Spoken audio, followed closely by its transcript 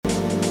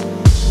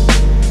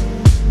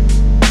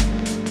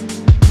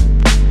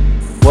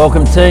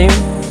Welcome team.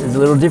 There's a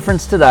little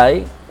difference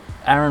today.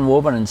 Aaron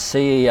Warburton,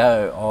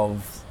 CEO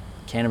of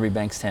Canterbury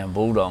Bankstown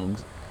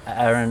Bulldogs.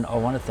 Aaron, I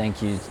want to thank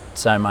you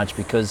so much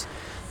because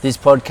this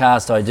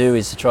podcast I do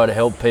is to try to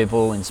help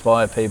people,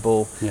 inspire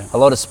people, a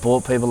lot of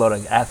sport people, a lot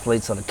of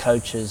athletes, a lot of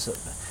coaches,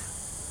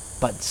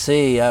 but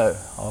CEO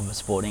of a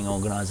sporting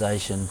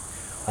organisation.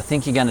 I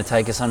think you're going to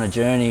take us on a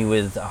journey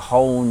with a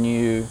whole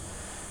new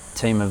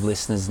team of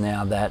listeners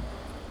now that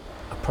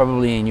are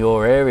probably in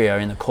your area,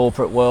 in the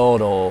corporate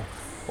world or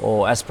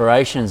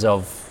aspirations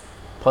of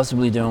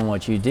possibly doing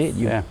what you did.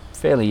 You're a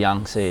fairly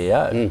young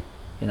CEO,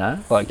 you know,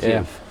 like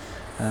you.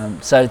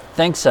 So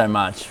thanks so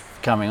much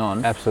for coming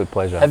on. Absolute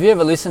pleasure. Have you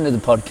ever listened to the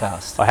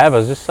podcast? I have. I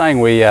was just saying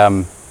we,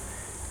 over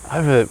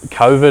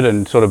COVID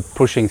and sort of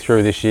pushing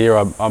through this year,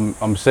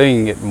 I'm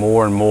seeing it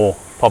more and more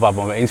pop up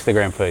on my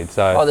Instagram feed.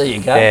 So there you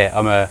go.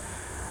 Yeah,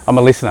 I'm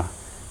a listener.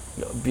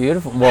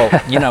 Beautiful. Well,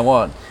 you know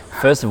what?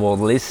 First of all,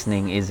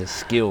 listening is a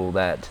skill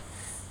that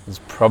is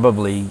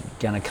probably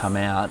going to come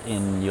out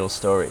in your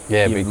story.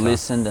 Yeah, You've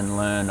listened and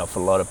learned off a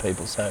lot of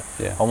people. So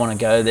Yeah. I want to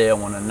go there. I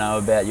want to know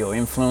about your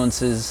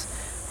influences.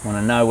 I want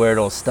to know where it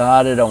all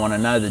started. I want to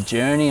know the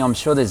journey. I'm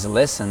sure there's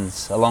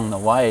lessons along the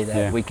way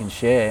that we can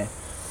share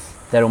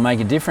that'll make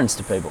a difference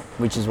to people,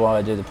 which is why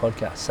I do the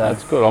podcast. So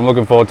That's good. I'm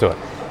looking forward to it.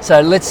 So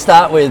let's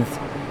start with,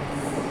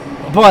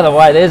 by the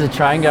way, there's a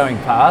train going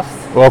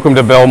past. Welcome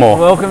to Belmore.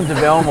 Welcome to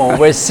Belmore.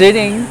 We're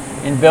sitting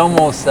in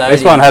Belmore Stadium.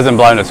 This one hasn't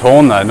blown its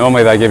horn though.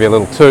 Normally they give you a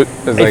little toot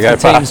as they go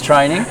It's the team's past.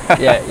 training.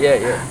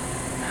 Yeah.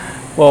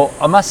 Well,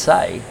 I must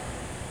say,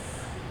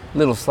 a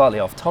little slightly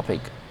off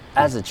topic,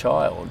 as a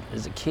child,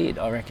 as a kid,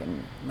 I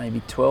reckon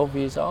maybe 12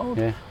 years old,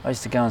 I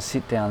used to go and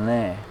sit down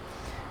there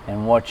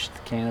and watch the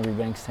Canterbury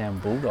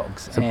Bankstown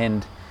Bulldogs.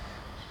 And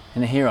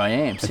here I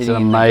am sitting in the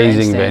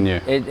amazing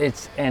grandstand. venue.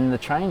 And the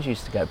trains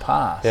used to go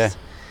past. Yeah.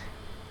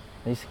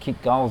 They used to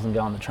kick goals and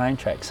go on the train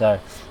track. So,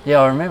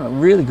 I remember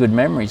really good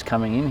memories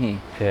coming in here.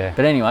 Yeah.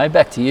 But anyway,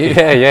 back to you.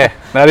 Yeah.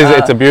 That is,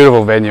 it's a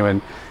beautiful venue,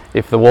 and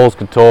if the walls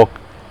could talk,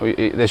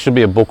 there should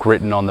be a book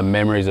written on the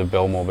memories of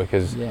Belmore,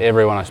 because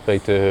everyone I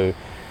speak to who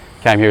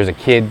came here as a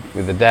kid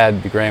with the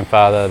dad, the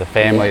grandfather, the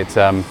family, it's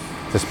a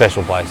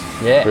special place.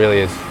 Yeah. It really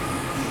is.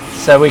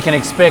 So we can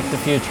expect a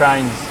few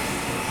trains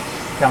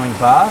coming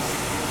past.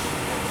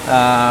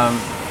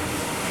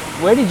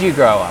 Where did you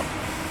grow up?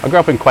 I grew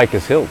up in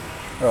Quakers Hill.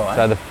 Right.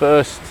 So the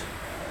first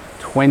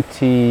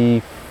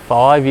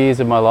 25 years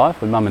of my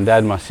life with mum and dad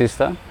and my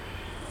sister,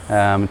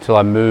 until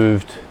I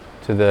moved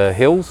to the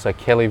hills, so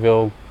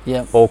Kellyville,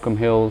 Balcombe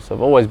Hills.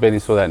 I've always been in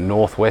sort of that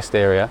northwest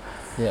area.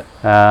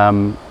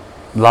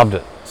 Loved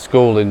it.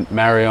 Schooled in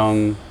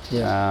Marion,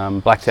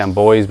 Blacktown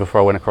Boys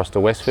before I went across to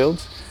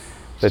Westfields.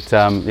 But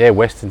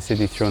Western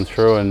Sydney through and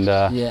through, and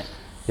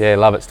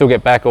love it. Still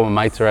get back, all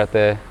my mates are out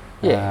there.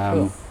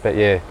 Cool. But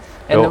yeah.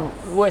 And the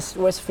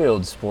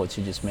Westfield Sports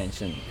you just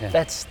mentioned,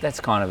 that's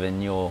kind of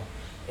in your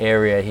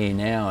area here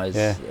now as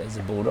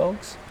the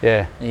Bulldogs.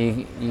 Yeah.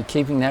 You're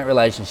keeping that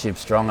relationship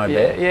strong, I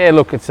bet. Yeah,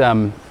 look, it's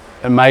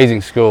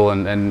amazing school,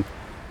 and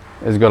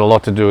it's got a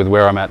lot to do with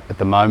where I'm at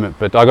the moment.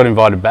 But I got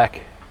invited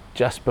back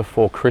just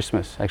before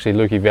Christmas. Actually,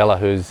 Lukey Vella,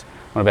 who's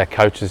one of our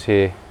coaches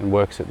here and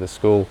works at the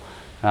school,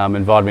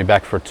 invited me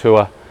back for a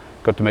tour.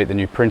 Got to meet the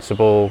new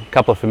principal, a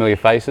couple of familiar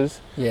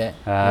faces.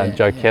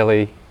 Joe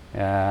Kelly.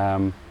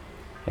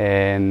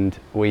 And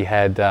we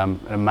had an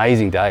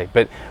amazing day.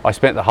 But I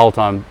spent the whole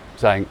time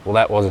saying, well,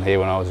 that wasn't here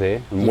when I was here.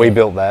 And we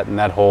built that, and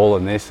that hall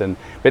and this.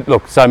 But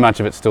look, so much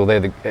of it's still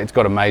there. It's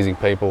got amazing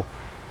people.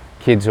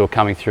 Kids who are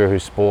coming through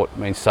whose sport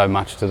means so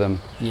much to them.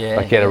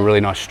 They get a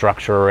really nice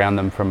structure around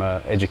them from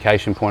an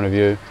education point of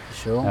view.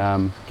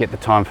 Sure. Get the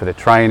time for their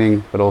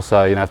training, but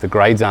also, if the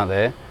grades aren't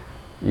there,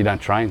 you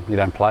don't train, you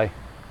don't play.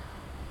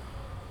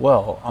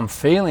 Well, I'm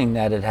feeling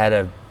that it had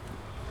a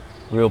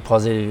real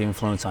positive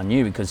influence on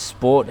you, because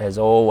sport has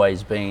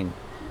always been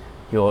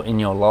in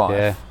your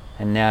life.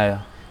 And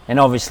now, and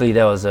obviously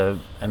there was a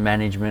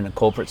management, a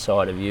corporate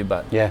side of you,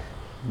 but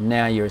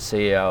now you're a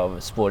CEO of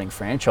a sporting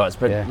franchise.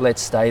 But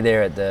let's stay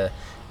there at the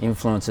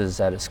influences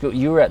at a school.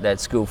 You were at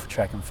that school for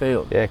track and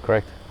field. Yeah,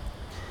 correct.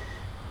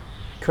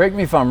 Correct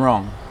me if I'm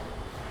wrong,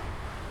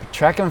 but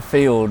track and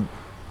field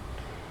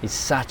is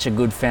such a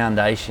good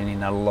foundation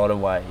in a lot of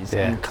ways,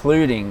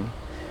 including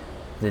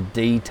the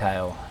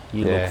detail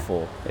you look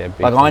for.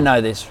 Like, I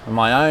know this from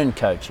my own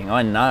coaching.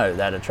 I know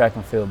that a track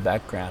and field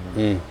background,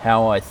 and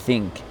how I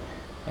think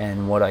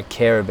and what I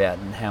care about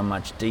and how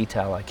much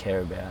detail I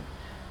care about.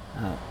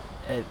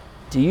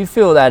 Do you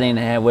feel that in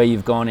where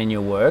you've gone in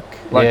your work?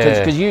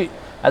 Because you,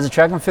 as a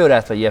track and field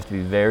athlete, you have to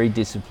be very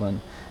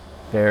disciplined,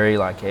 very,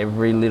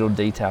 every little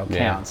detail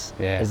counts.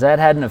 Has that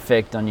had an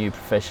effect on you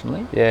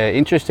professionally? Yeah,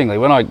 interestingly,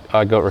 when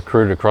I got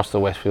recruited across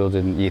the Westfields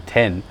in year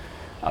 10,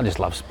 I just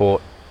loved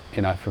sport.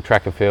 From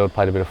track and field,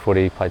 played a bit of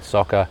footy, played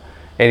soccer,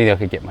 anything I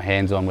could get my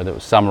hands on, whether it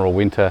was summer or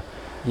winter.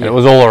 And it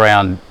was all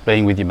around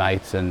being with your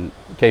mates and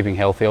keeping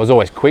healthy. I was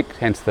always quick,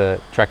 hence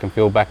the track and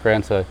field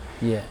background. So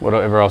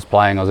whatever I was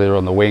playing, I was either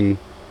on the wing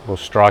or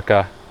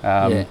striker.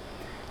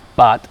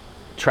 But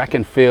track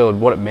and field,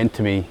 what it meant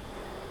to me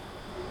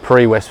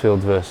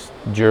pre-Westfields versus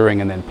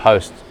during and then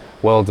post,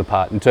 worlds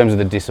apart in terms of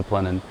the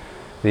discipline and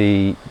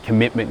the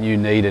commitment you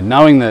needed,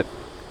 knowing that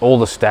all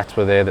the stats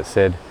were there that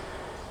said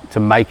to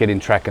make it in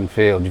track and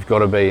field, you've got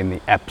to be in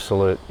the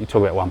absolute, you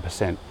talk about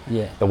 1%.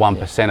 Yeah. The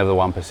 1% of the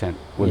 1%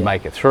 would Yeah.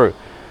 make it through.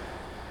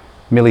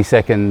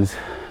 Milliseconds,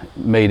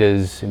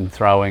 meters in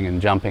throwing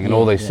and jumping and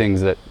all these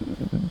things that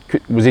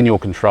was in your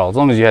control. As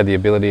long as you had the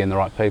ability and the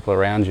right people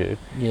around you,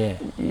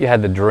 you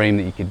had the dream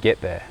that you could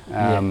get there.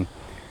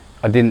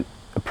 I didn't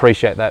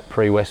appreciate that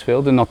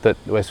pre-Westfield, and not that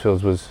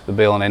Westfields was the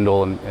be all and end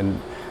all,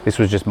 and this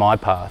was just my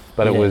path,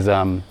 but it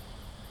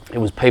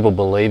was people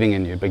believing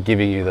in you, but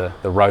giving you the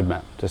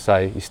roadmap to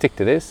say, you stick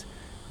to this,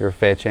 you're a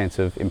fair chance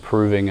of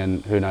improving,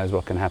 and who knows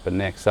what can happen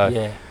next.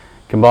 So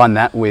combine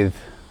that with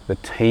the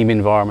team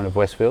environment of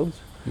Westfields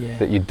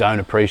that you don't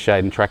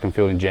appreciate in track and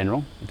field in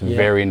general. It's a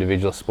very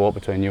individual sport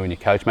between you and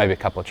your coach, maybe a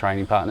couple of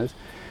training partners.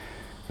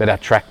 But our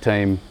track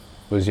team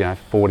was,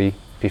 40,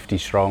 50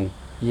 strong.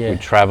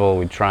 We'd travel,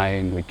 we'd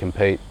train, we'd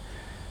compete,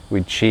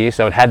 we'd cheer.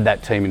 So it had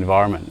that team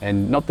environment.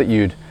 And not that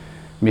you'd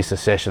miss a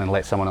session and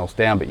let someone else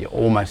down, but you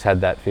almost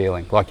had that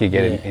feeling, like you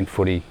get in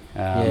footy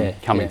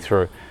coming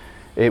through.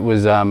 It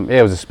was,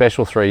 it was a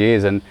special 3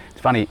 years. And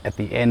it's funny, at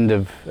the end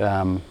of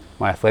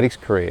my athletics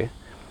career,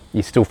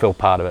 you still feel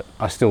part of it.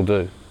 I still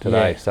do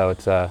today. So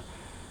it's,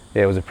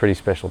 it was a pretty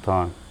special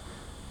time.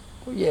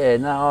 Yeah,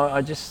 no,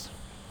 I'm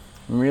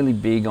really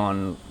big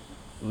on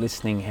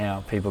listening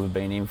how people have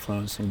been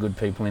influenced and good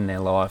people in their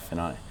life, and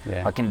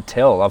I can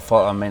tell.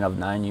 I've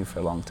known you for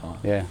a long time.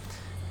 Yeah.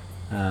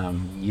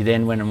 You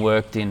then went and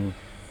worked in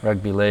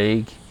rugby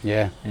league.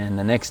 Yeah. And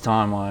the next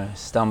time I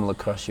stumbled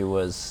across you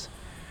was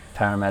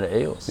Parramatta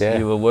Eels. Yeah.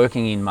 You were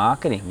working in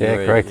marketing. Yeah, you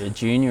were correct. a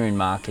junior in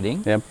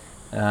marketing. Yep.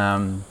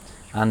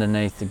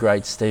 Underneath the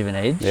great Stephen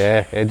Edge.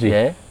 Yeah, Edgy.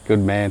 Yeah. Good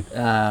man.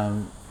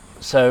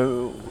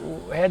 So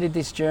how did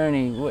this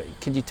journey,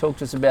 could you talk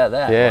to us about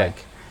that? Yeah.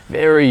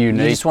 Very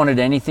unique. You just wanted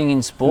anything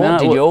in sport? No,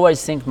 Did you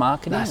always think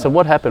marketing? No, so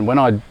what happened when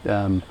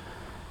I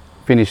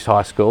finished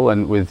high school,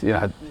 and with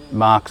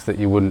marks that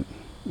you wouldn't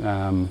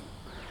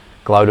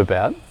gloat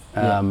about,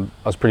 I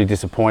was pretty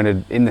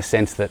disappointed in the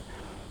sense that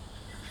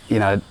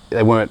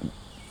they weren't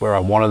where I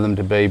wanted them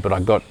to be, but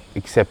I got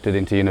accepted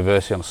into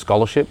university on a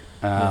scholarship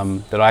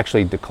that I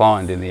actually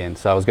declined in the end.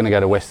 So I was going to go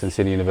to Western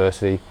Sydney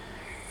University,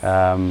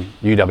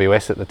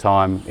 UWS at the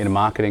time, in a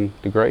marketing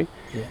degree.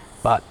 Yeah.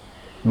 But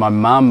my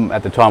mum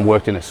at the time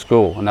worked in a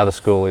school, another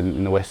school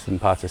in the western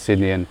parts of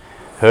Sydney, and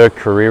her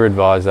career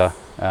advisor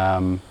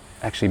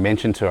actually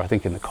mentioned to her, I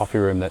think in the coffee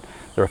room, that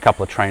there were a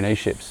couple of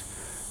traineeships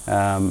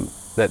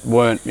that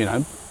weren't,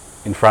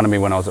 in front of me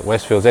when I was at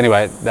Westfields.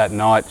 Anyway, that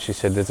night she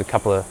said, there's a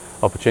couple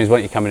of opportunities, why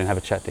don't you come in and have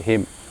a chat to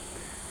him?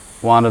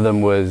 One of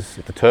them was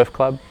at the Turf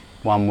Club,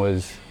 one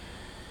was,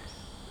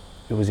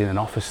 it was in an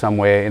office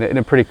somewhere, in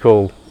a pretty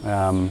cool,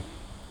 I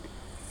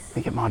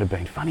think it might have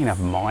been, funny enough,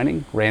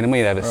 mining,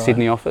 randomly. They had a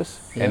Sydney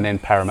office, and then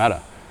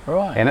Parramatta.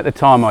 Right. And at the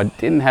time I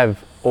didn't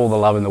have all the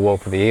love in the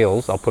world for the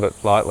Eels, I'll put it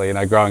lightly.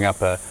 Growing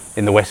up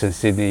in the western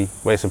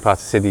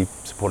parts of Sydney,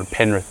 supported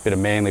Penrith, bit of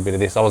Manly, bit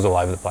of this, I was all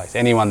over the place.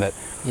 Anyone that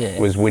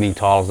was winning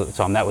titles at the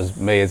time, that was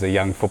me as a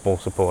young football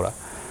supporter.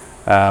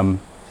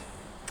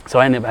 So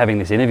I ended up having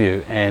this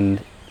interview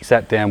and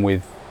sat down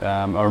with,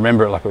 I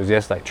remember it like it was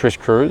yesterday, Trish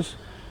Cruz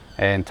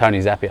and Tony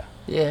Zappia.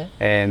 Yeah.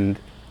 And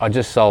I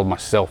just sold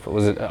myself.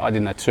 I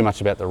didn't know too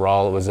much about the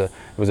role. It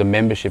was a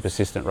membership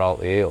assistant role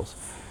at the Eels.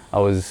 I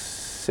was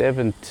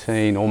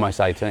 17, almost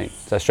 18.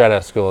 So straight out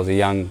of school, I was a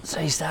young So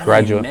you started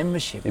graduate in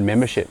membership. in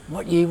membership.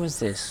 What year was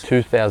this?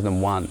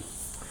 2001.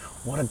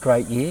 What a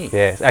great year.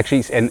 Yeah,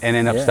 actually, and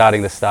ended up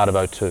starting the start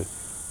of 02.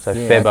 So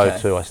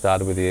Feb 02, I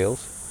started with the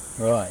Eels.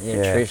 Right,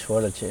 Trish,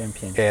 what a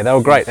champion. Yeah, they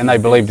were great, and they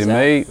believed in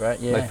me. Right,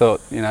 They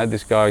thought,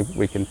 this guy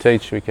we can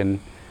teach, he's a good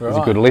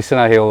Right.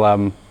 listener, he'll,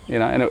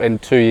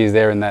 and 2 years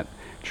there in that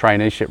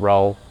traineeship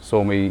role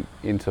saw me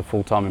into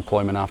full-time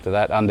employment after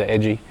that, under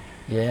Edgy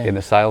in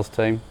the sales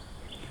team.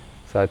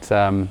 So it's,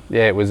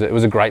 it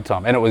was a great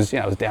time, and it was,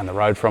 it was down the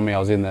road from me. I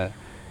was in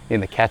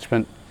the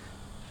catchment.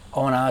 I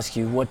want to ask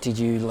you, what did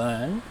you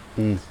learn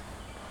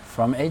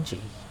from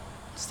Edgy?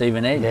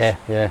 Stephen Edge.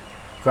 Yeah.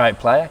 Great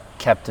player,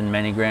 captain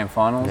many grand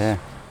finals, Yeah.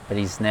 but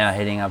he's now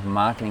heading up a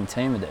marketing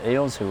team with the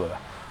Eels, who were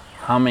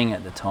humming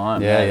at the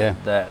time.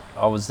 That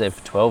I was there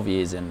for 12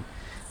 years, and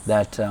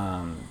that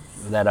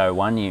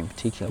 01 year in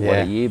particular, what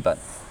a year, but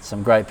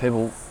some great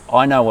people.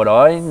 I know what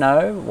I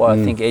know, why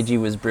I think Edgy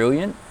was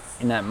brilliant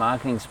in that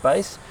marketing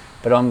space,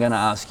 but I'm going to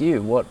ask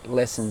you, what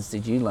lessons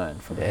did you learn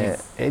from him?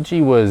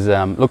 Edgy was,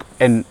 look,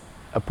 and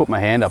I put my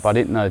hand up, I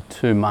didn't know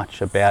too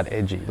much about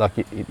Edgy. Like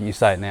you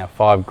say it now,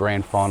 5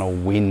 grand final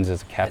wins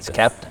as a captain. As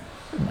captain.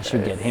 I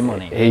should get him on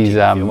here. He's,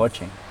 if you're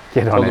watching.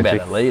 Get Talk on about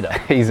Edgy. a leader.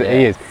 He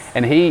is.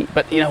 And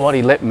but you know what,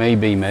 he let me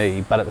be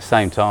me, but at the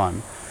same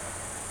time,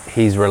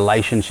 his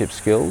relationship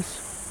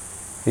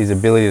skills, his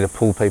ability to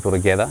pull people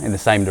together in the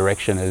same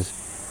direction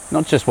as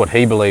not just what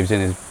he believes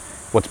in is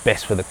what's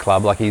best for the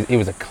club. Like he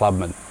was a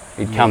clubman.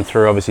 He'd come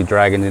through, obviously,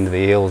 Dragons into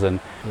the Eels, and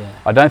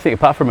I don't think,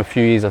 apart from a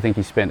few years I think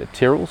he spent at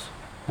Tyrrells,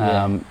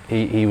 Yeah.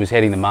 He was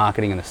heading the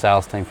marketing and the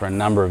sales team for a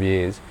number of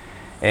years,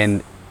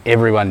 and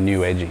everyone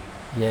knew Edgy.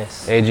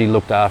 Yes. Edgy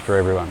looked after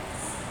everyone.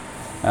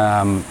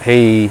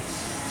 He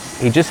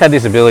just had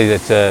this ability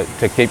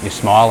to keep you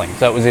smiling.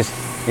 So it was this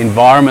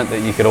environment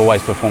that you could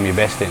always perform your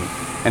best in.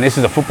 And this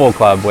is a football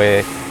club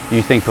where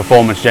you think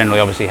performance generally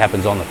obviously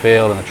happens on the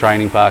field and the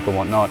training park and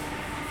whatnot.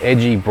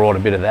 Edgy brought a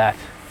bit of that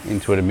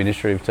into an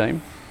administrative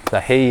team. So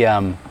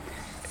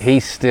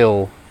he's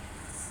still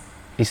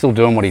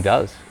doing what he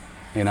does.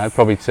 You know,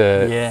 probably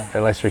to a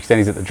lesser extent.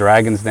 He's at the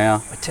Dragons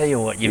now. I tell you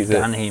what you've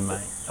done here,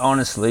 mate.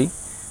 Honestly,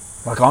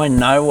 like, I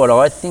know what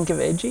I think of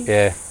Edgy.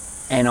 Yeah.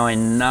 And I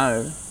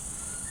know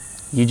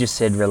you just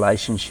said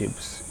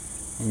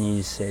relationships and you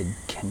just said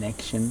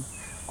connection.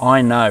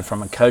 I know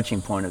from a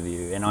coaching point of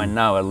view, and I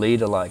know a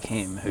leader like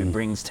him who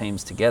brings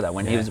teams together.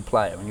 When he was a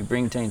player, when you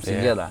bring teams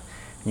together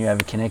and you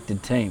have a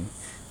connected team,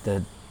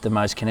 the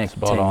most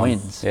connected team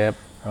wins. Yep.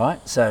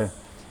 Right? So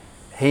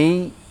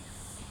he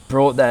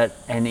brought that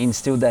and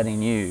instilled that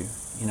in you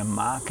in a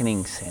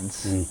marketing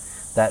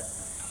sense that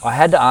I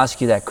had to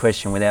ask you that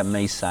question without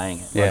me saying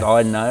it. Yeah.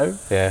 Like, I know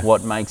Yeah.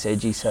 what makes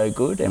Edgy so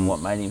good and what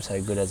made him so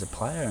good as a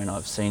player, and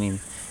I've seen him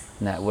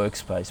in that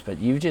workspace. But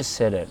you've just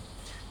said it,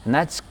 and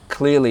that's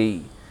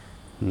clearly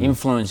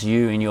influenced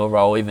you in your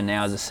role even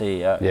now as a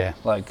CEO. Yeah.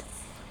 Like,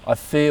 I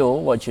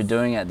feel what you're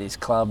doing at this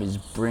club is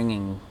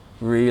bringing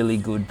really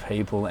good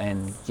people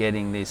and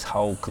getting this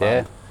whole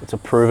club. Yeah. It's a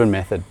proven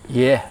method.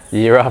 Yeah.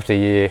 Year after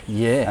year.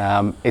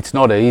 Yeah. It's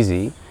not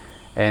easy,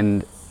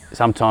 and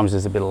sometimes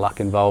there's a bit of luck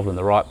involved, and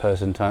the right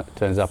person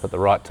turns up at the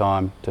right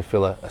time to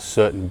fill a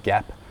certain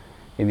gap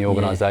in the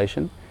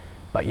organisation.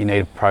 But you need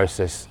to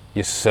process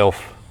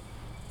yourself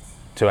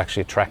to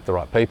actually attract the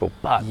right people.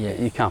 But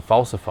you can't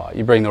falsify.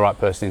 You bring the right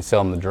person in,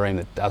 sell them the dream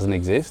that doesn't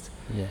exist.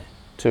 Yeah.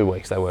 2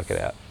 weeks, they work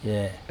it out.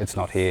 Yeah. It's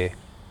not here.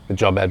 The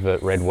job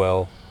advert read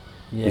well.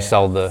 Yeah. You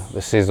sold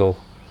the sizzle,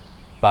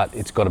 but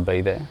it's got to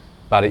be there.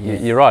 But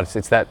you're right.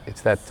 It's that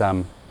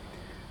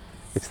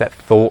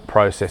thought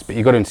process. But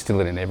you've got to instill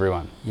it in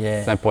everyone. Yeah.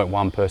 There's no point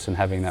one person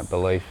having that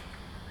belief.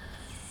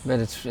 But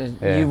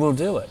you will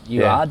do it.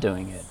 You are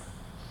doing it.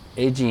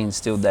 Edgy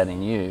instilled that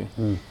in you.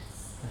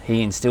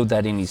 He instilled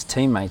that in his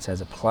teammates as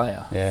a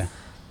player. Yeah.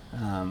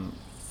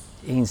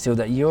 He instilled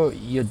that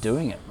you're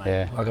doing it, mate.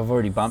 Yeah. Like, I've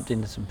already bumped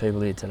into some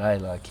people here today.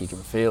 Like, you can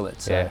feel it.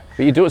 So. Yeah.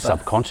 But you do it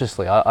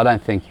subconsciously. I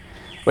don't think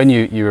when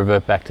you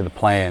revert back to the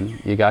plan,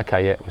 you go,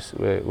 okay, yeah,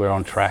 we're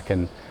on track,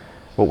 and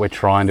what we're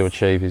trying to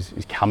achieve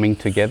is coming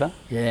together.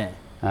 Yeah.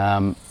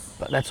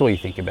 But that's all you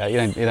think about. You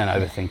don't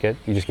overthink it.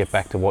 You just get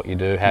back to what you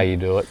do, how you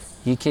do it.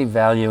 You keep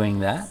valuing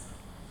that,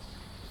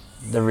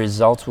 the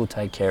results will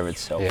take care of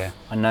itself. Yeah.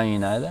 I know you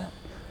know that,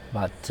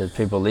 but to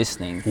people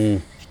listening, if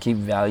you keep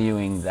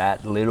valuing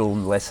that little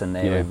lesson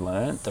there we've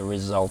learned, the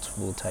results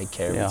will take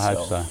care of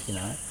itself. I hope so. You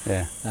know.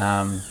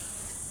 Yeah.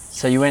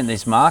 So you went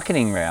this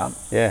marketing route.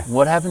 Yeah.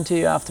 What happened to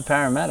you after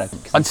Parramatta?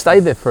 I'd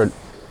stayed there for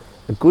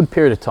a good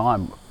period of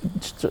time.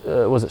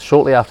 Was it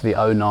shortly after the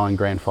 2009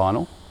 grand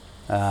final,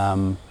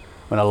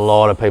 when a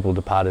lot of people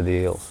departed the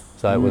Eels.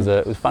 So it was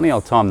a funny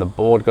old time. The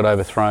board got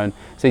overthrown.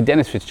 See,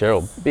 Dennis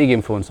Fitzgerald, big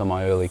influence on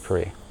my early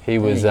career. He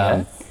was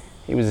the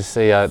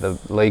CEO of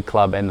the league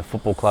club and the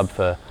football club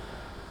for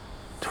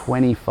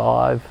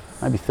 25,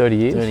 maybe 30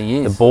 years. 30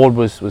 years. The board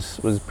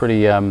was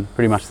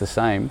pretty much the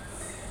same,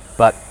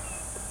 but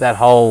that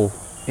whole,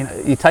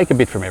 you take a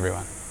bit from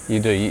everyone.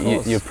 You do.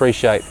 You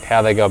appreciate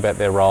how they go about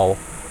their role,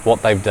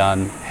 what they've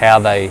done, how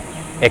they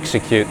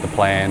execute the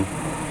plan,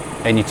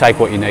 and you take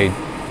what you need.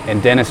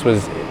 And Dennis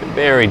was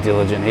very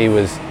diligent.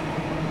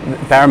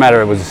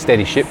 Parramatta was a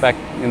steady ship back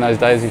in those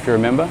days, if you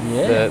remember.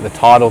 Yeah. The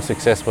title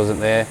success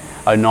wasn't there.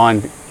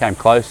 2009 came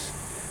close.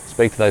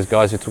 Speak to those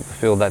guys who took the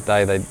field that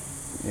day.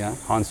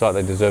 Hindsight,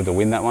 they deserved to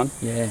win that one.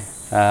 Yeah.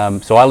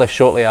 So I left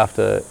shortly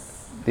after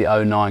the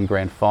 2009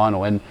 grand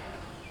final, and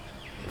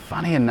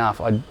funny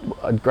enough,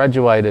 I'd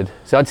graduated.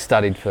 So I'd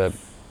studied for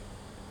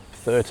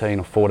 13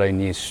 or 14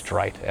 years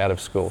straight out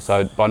of school.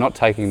 So by not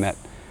taking that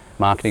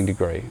marketing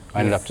degree, I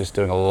ended up just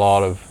doing a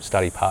lot of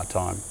study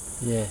part-time.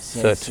 Yes.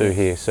 Cert 2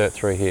 here, Cert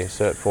 3 here,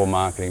 Cert 4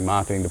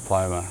 marketing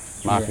diploma,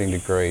 marketing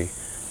degree,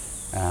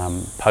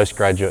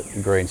 postgraduate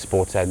degree in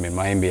sports admin,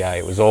 my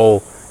MBA.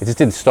 It just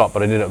didn't stop,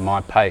 but I did it at my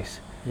pace.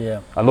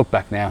 Yeah. I look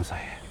back now and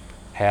say,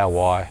 how,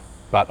 why?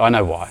 But I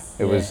know why.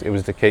 It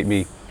was to keep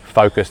me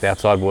focused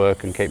outside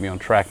work and keep me on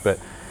track. But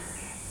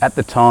at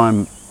the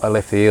time I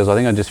left the Eels, I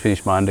think I just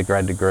finished my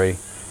undergrad degree,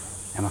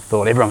 and I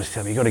thought, everyone was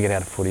telling me, you've got to get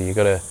out of footy, you've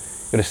got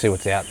to see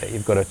what's out there,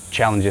 you've got to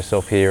challenge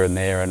yourself here and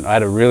there. And I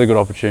had a really good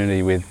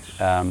opportunity with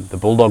the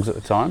Bulldogs at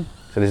the time,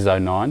 so this is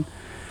 2009,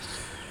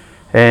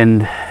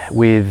 and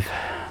with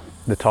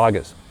the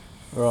Tigers.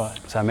 Right.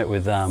 So I met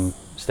with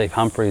Steve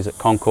Humphries at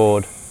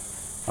Concord,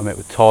 I met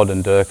with Todd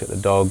and Dirk at the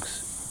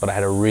Dogs, but I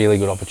had a really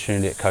good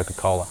opportunity at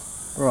Coca-Cola.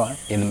 Right.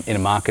 In a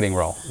marketing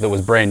role that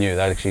was brand new.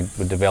 They actually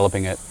were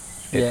developing it.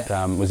 It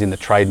was in the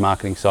trade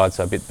marketing side,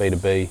 so a bit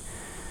B2B.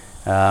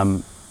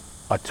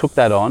 I took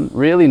that on,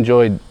 really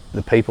enjoyed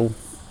the people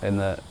and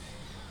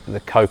the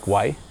Coke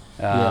way,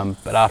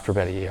 but after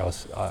about a year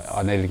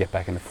I needed to get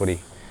back into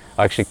footy.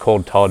 I actually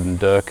called Todd and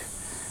Dirk,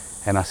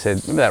 and I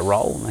said, remember that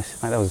role? And they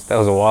said, mate, that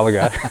was a while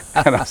ago.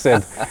 And I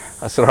said,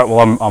 all right,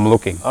 well, I'm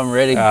looking. I'm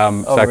ready.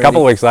 So a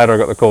couple of weeks later, I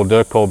got the call.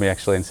 Dirk called me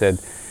actually and said,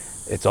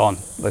 it's on.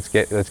 Let's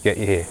get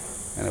you here.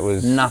 And it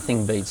was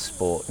nothing beats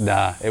sport.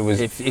 Nah, it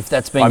was. If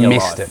that's been your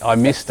life. I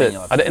missed it.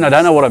 And I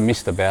don't know what I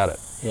missed about it.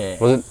 Yeah.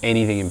 It wasn't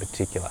anything in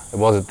particular. It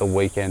wasn't the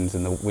weekends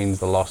and the wins,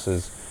 the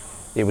losses.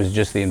 It was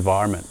just the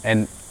environment.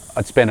 And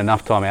I'd spent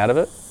enough time out of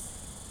it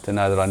to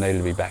know that I needed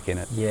to be back in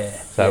it. Yeah.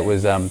 So it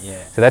was. So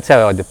that's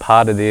how I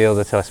departed the Eels.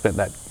 That's how I spent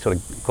that sort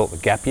of, call it the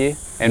gap year,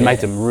 and made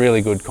some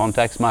really good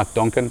contacts. Mark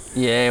Donkin.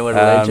 Yeah, what a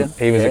legend.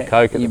 He was at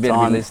Coke at the time. You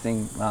better be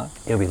listening, Mark.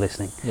 He'll be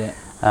listening. Yeah.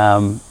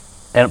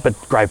 But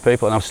great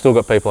people, and I've still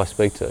got people I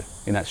speak to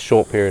in that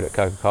short period at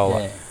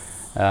Coca-Cola.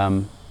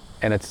 Yeah.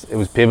 And it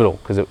was pivotal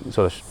because it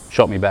sort of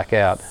shot me back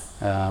out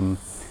and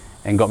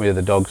got me to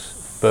the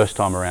Dogs first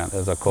time around,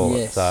 as I call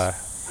it. So,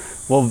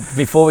 well,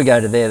 before we go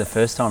to there, the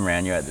first time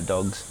around you're at the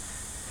Dogs,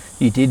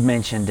 you did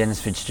mention Dennis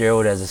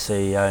Fitzgerald as a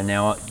CEO.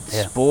 Now,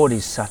 sport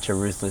is such a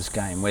ruthless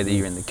game, whether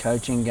you're in the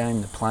coaching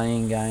game, the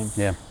playing game,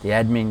 the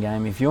admin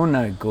game. If you're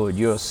no good,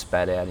 you're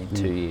spat out in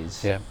 2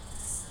 years. Yeah.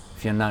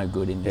 If you're no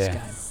good in this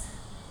game.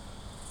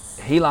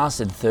 He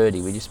lasted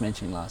 30. We just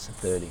mentioned he lasted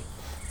 30.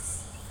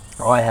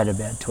 I had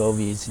about 12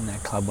 years in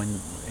that club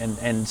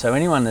and so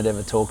anyone that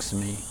ever talks to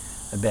me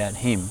about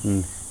him,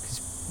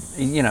 because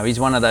he's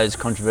one of those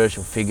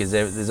controversial figures.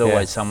 There's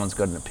always someone's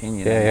got an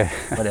opinion.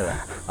 Whatever.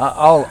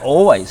 I'll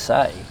always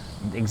say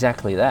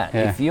exactly that.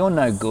 If you're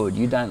no good,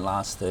 you don't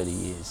last 30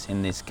 years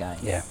in this game.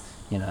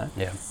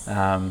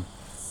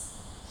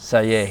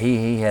 So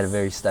he had a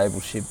very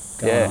stable ship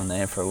going on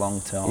there for a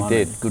long time. He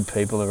did. And good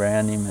people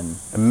around him and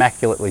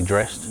immaculately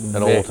dressed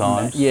at all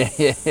times.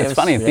 It's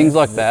funny, and things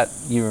like that.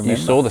 You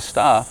saw the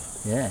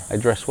staff. They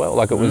dressed well.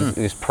 Like it was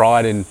this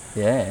pride in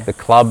the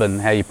club and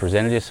how you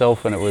presented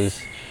yourself, and it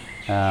was,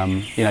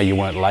 you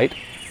weren't late.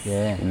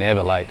 Yeah. You're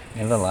never late.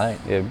 Never late.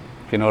 Yeah.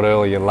 If you're not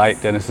early, you're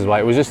late. Dennis's way.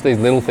 It was just these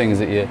little things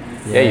that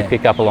you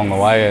pick up along the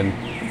way, and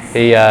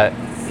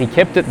he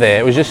kept it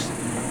there. It was just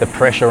the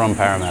pressure on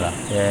Parramatta.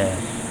 Yeah.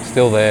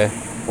 Still there,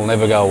 will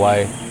never go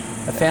away.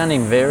 I found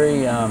him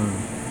very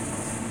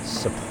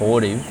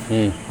supportive.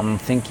 I'm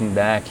thinking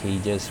back, he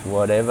just,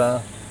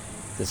 whatever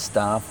the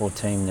staff or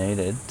team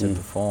needed to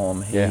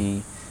perform,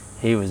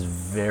 he was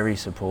very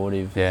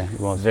supportive. Yeah, he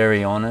was.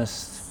 Very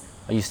honest.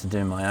 I used to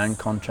do my own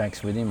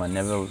contracts with him. I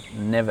never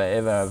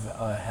ever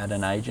have had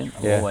an agent.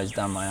 I've always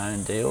done my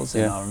own deals,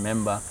 and I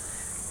remember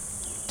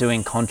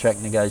doing contract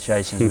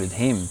negotiations with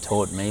him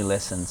taught me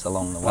lessons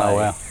along the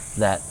way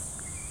that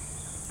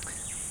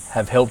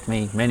have helped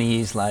me many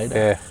years later.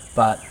 Yeah.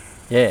 But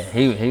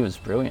he was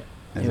brilliant.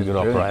 He's a good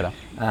operator.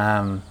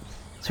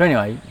 So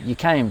anyway, you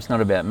came. It's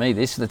not about me.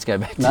 Let's go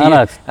back to you.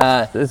 No,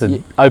 there's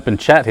an open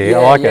chat here.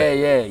 I like it.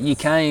 Yeah. You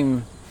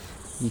came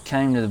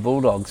to the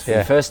Bulldogs for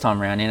the first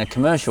time around in a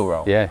commercial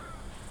role. Yeah.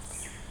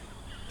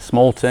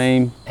 Small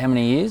team. How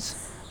many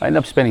years? I ended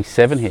up spending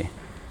 7 here.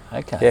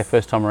 Okay. Yeah,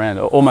 first time around,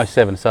 almost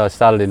 7. So I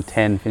started in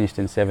 10, finished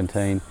in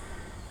 17.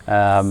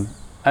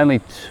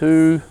 Only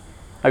 2.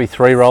 Maybe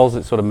 3 roles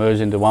that sort of merged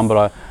into one,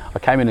 but I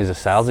came in as a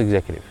sales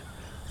executive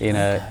in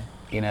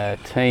a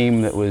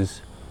team that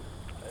was,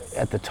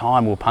 at the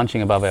time, we were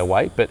punching above our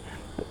weight. But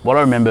what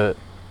I remember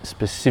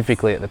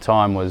specifically at the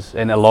time was,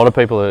 and a lot of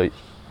people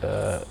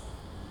are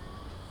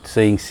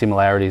seeing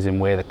similarities in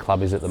where the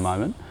club is at the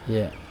moment.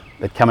 Yeah.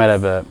 They'd come out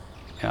of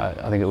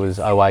I think it was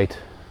 08,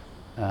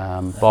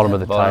 bottom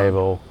of the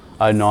table.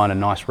 09, a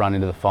nice run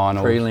into the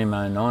finals. Prelim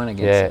 09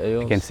 against the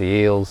Eels. Against the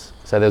Eels.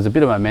 So there was a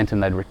bit of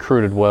momentum. They'd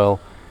recruited well.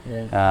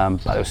 Yeah.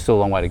 But there was still a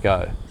long way to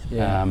go.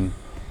 Yeah.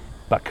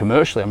 But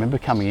commercially, I remember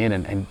coming in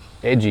and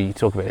Edgy, you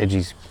talk about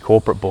Edgy's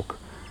corporate book,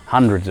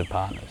 hundreds of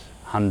partners,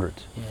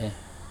 hundreds. Yeah.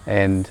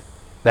 And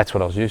that's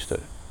what I was used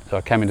to. So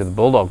I came into the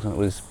Bulldogs and it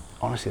was,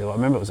 honestly, I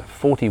remember it was at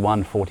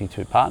 41,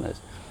 42 partners.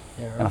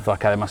 Yeah, right. And I thought,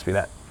 okay, there must be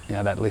that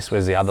list,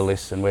 where's the other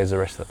list and where's the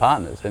rest of the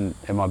partners? And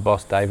my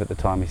boss, Dave, at the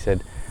time, he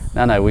said,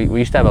 no, we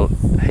used to have a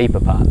heap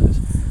of partners.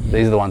 Yeah.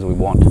 These are the ones we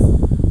want.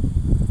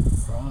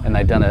 And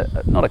they'd done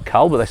not a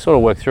cull, but they sort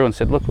of worked through and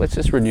said, look, let's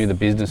just renew the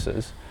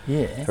businesses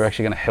who are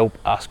actually going to help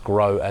us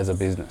grow as a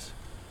business.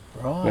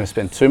 Right. We're going to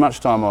spend too much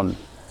time on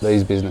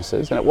these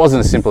businesses. And it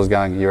wasn't as simple as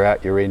going, you're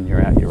out, you're in,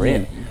 you're out, you're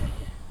in.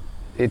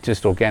 It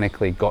just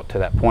organically got to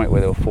that point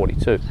where there were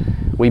 42.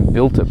 We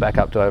built it back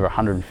up to over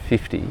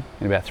 150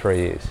 in about 3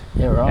 years.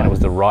 Yeah, right. And it was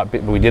the right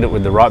bit, but we did it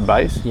with the right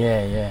base.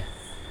 Yeah.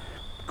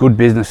 Good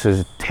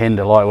businesses tend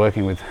to like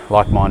working with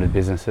like-minded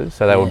businesses,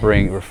 so they would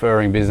bring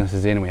referring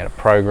businesses in. We had a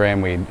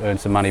program. We'd earn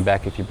some money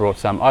back if you brought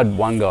some. I had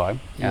one guy.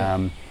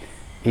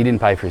 He didn't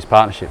pay for his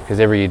partnership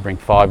because every year he'd bring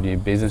 5 new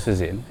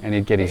businesses in, and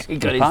he'd get his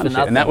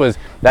partnership. And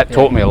that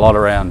taught me a lot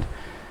around,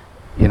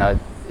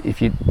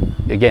 if you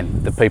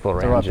the people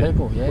around you,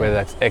 whether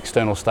that's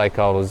external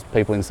stakeholders,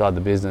 people inside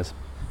the business.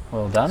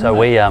 Well done. So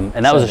we and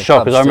that was a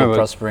shock because I remember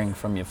prospering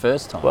from your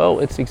first time. Well,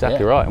 it's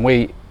exactly right, and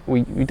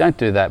we don't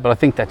do that, but I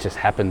think that just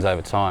happens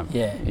over time.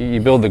 Yeah.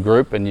 You build the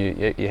group and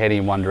you're heading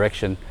in one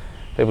direction.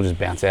 People just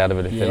bounce out of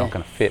it if they're not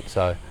going to fit.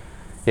 So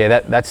yeah,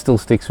 that still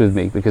sticks with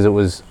me because it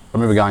was. I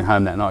remember going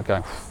home that night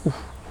going,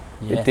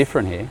 a bit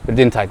different here, but it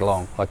didn't take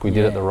long. Like we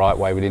did it the right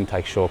way. We didn't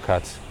take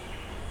shortcuts.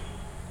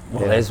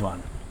 Well, there's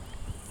one.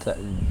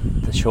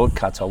 The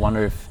shortcuts. I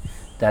wonder if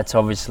that's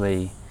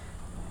obviously,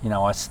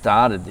 I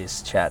started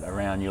this chat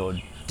around your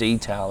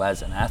detail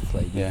as an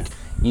athlete. Yeah.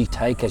 You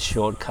take a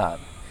shortcut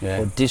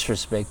or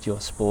disrespect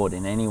your sport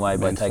in any way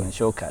by taking a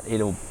shortcut,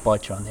 it'll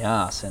bite you on the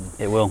arse, and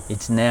it will.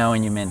 It's now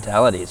in your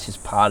mentality. It's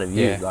just part of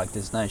you. Yeah. Like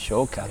there's no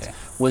shortcuts. Yeah.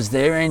 Was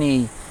there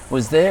any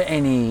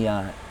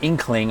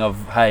inkling of,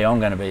 hey,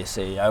 I'm going to be a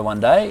CEO one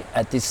day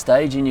at this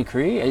stage in your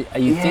career? Are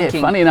you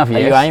thinking? Funny enough, Are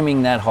you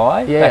aiming that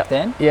high back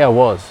then? Yeah, I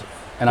was,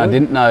 and I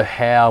didn't know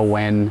how,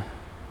 when,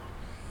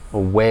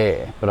 or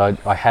where, but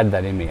I had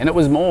that in me, and it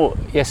was more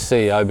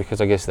CEO because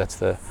I guess that's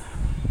the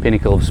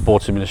pinnacle of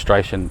sports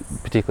administration,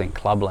 particularly in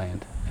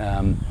clubland.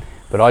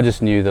 But I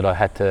just knew that I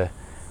had to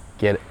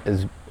get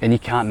and you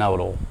can't know it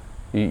all.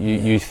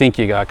 You think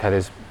you go, okay,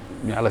 there's,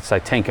 let's say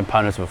 10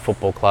 components of a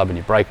football club, and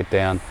you break it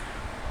down,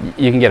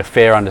 you can get a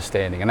fair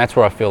understanding, and that's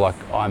where I feel like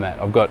I'm at.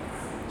 I've got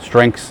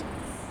strengths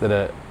that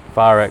are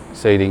far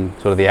exceeding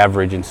sort of the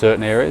average in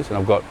certain areas, and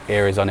I've got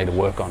areas I need to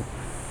work on,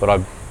 but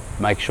I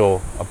make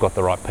sure I've got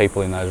the right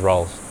people in those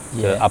roles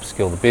to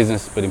upskill the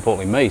business, but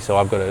importantly me, so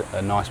I've got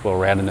a nice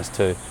well-roundedness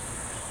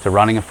to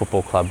running a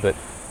football club.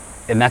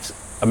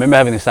 I remember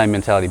having the same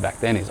mentality back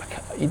then. Is like,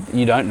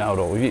 you don't know it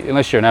all.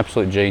 Unless you're an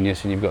absolute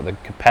genius and you've got the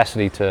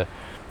capacity to,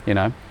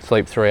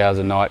 sleep 3 hours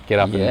a night, get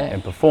up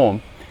and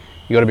perform,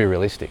 you got to be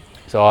realistic.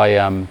 So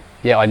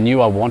I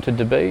knew I wanted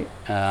to be.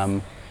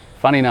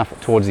 Funny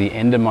enough, towards the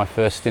end of my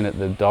first stint at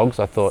the Dogs,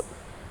 I thought,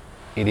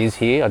 it is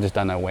here, I just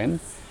don't know when.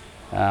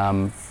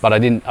 But I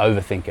didn't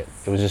overthink it.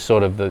 It was just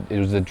sort of it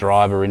was the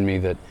driver in me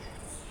that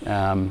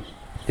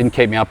didn't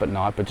keep me up at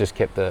night, but just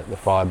kept the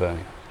fire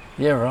burning.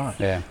 Yeah, right.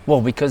 Yeah.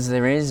 Well, because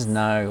there is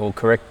no, or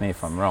correct me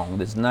if I'm wrong,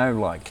 there's no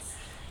like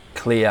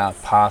clear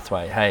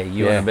pathway. Hey,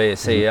 you want to be a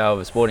CEO of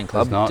a sporting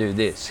club? Do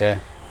this. Yeah.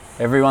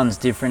 Everyone's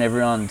different.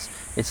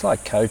 It's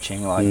like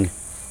coaching. Like,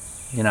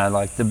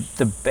 like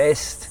the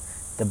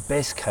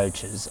best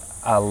coaches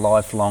are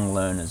lifelong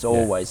learners.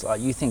 Always. Like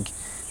you think,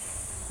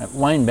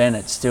 Wayne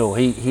Bennett still,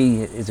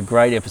 he is a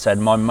great episode.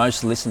 My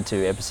most listened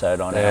to episode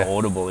on our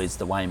Audible is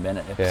the Wayne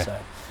Bennett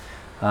episode.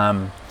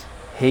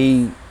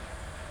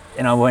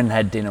 And I went and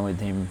had dinner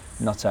with him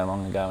not so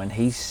long ago, and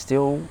he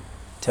still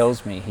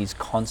tells me he's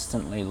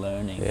constantly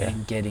learning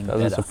and getting better.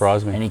 Doesn't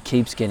surprise me. And he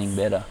keeps getting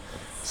better.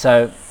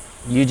 So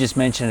you just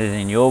mentioned it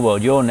in your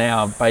world. You're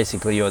now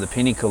basically, you're the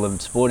pinnacle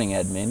of sporting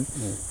admin,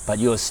 but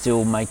you're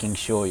still making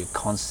sure you're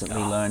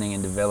constantly learning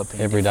and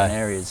developing every different day.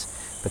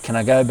 areas. But can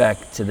I go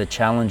back to the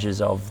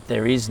challenges of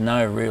there is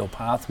no real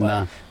pathway?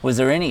 No. Was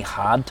there any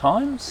hard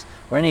times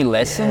or any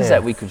lessons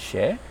that we could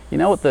share? You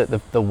know what,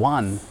 the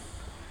one,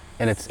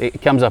 and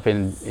it comes up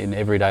in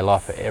everyday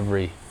life for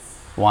every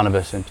one of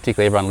us, and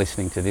particularly everyone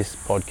listening to this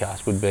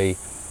podcast, would be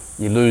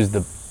you lose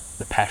the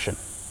passion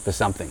for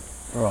something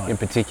in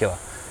particular.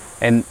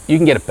 And you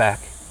can get it back,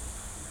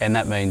 and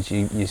that means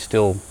you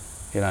still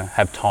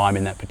have time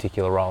in that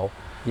particular role.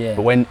 Yeah.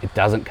 But when it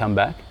doesn't come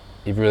back,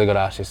 you've really got to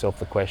ask yourself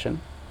the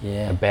question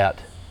about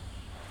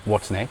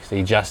what's next. Are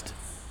you just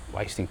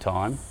wasting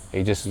time? Are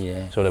you just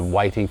sort of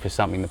waiting for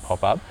something to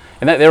pop up?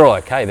 And they're all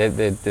okay.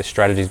 There's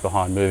strategies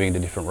behind moving into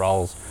different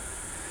roles,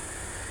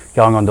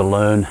 going on to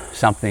learn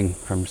something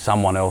from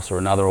someone else or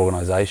another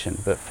organisation.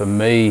 But for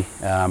me,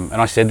 and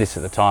I said this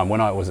at the time,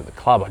 when I was at the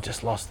club, I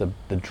just lost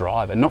the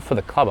drive. And not for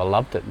the club, I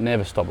loved it,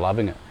 never stopped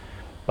loving it.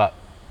 But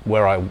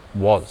where I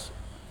was,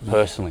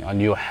 personally, I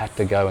knew I had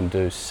to go and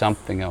do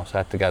something else. I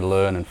had to go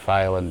learn and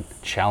fail and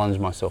challenge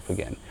myself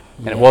again.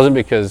 And it wasn't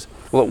because,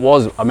 well, it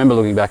was, I remember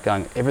looking back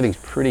going, everything's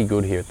pretty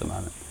good here at the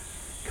moment,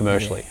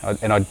 commercially.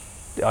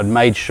 I'd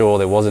made sure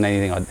there wasn't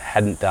anything I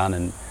hadn't done,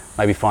 and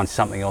maybe find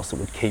something else that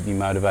would keep me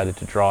motivated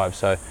to drive.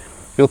 So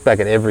if you look back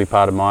at every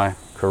part of my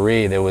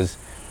career, there was,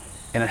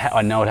 and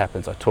I know it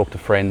happens, I talk to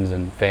friends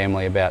and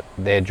family about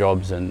their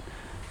jobs, and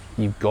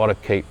you've got to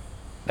keep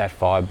that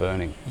fire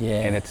burning.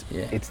 And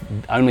it's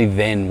only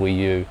then will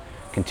you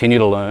continue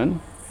to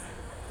learn,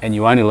 and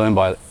you only learn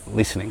by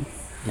listening.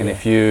 And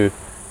if you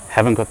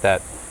haven't got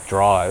that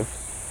drive,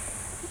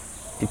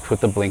 you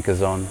put the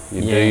blinkers on, you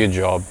do your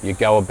job, you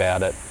go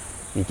about it,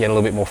 you get a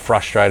little bit more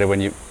frustrated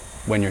when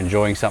you're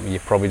enjoying something, you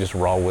probably just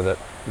roll with it.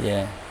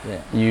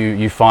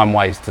 You find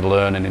ways to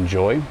learn and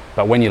enjoy,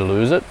 but when you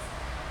lose it,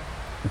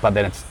 but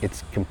then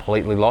it's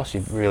completely lost,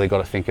 you've really got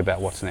to think about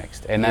what's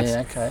next. And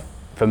that's,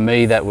 for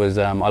me, that was,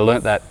 I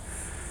learnt that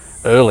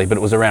early, but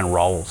it was around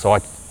roles. So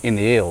in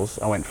the Eels,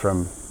 I went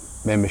from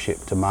membership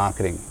to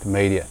marketing, to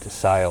media, to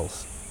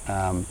sales,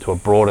 to a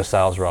broader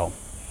sales role.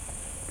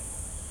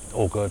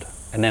 All good.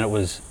 And then it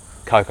was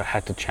Coke, I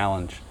had to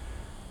challenge.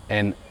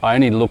 And I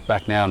only look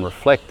back now and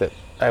reflect that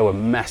they were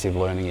massive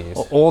learning years.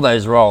 All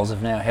those roles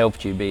have now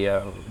helped you be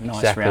a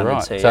nice rounded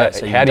CEO.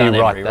 So how do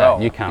you write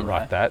that? You can't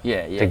write that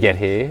to get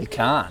here. You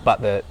can't.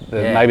 But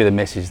maybe the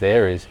message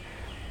there is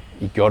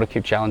you've got to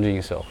keep challenging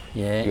yourself.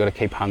 You've got to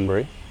keep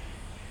hungry.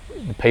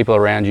 The people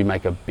around you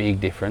make a big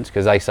difference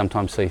because they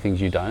sometimes see things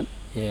you don't.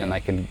 Yeah. and they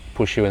can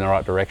push you in the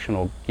right direction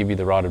or give you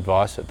the right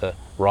advice at the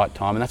right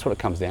time, and that's what it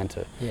comes down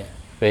to. Yeah.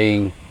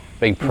 Being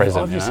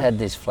present. I've just had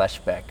this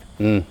flashback.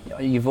 Mm.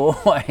 You've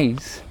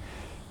always,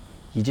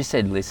 you just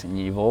said, listen,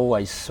 you've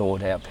always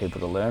sought out people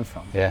to learn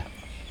from. Yeah.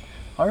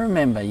 I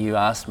remember you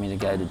asked me to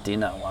go to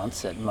dinner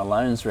once at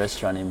Malone's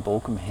restaurant in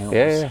Balcombe Hills,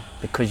 Yeah.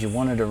 because you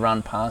wanted to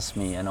run past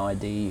me an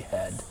idea you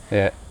had.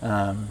 Yeah.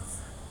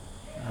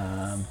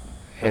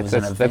 It was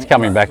an That's event,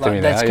 coming back to me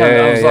now.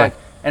 I was like,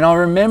 and I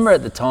remember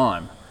at the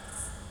time,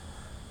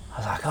 I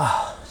was like,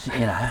 oh,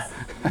 you know,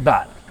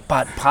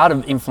 but part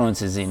of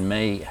influences in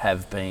me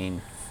have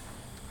been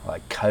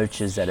like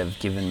coaches that have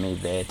given me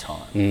their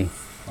time. Mm.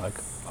 Like,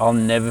 I'll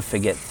never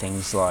forget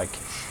things like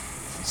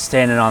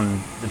standing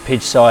on the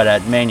pitch side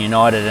at Man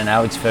United and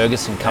Alex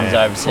Ferguson comes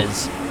over and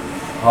says,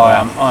 hi,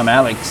 I'm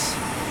Alex.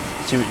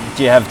 Do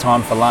you have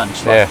time for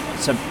lunch? Like,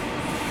 so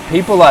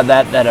people like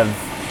that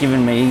have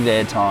given me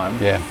their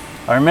time. Yeah.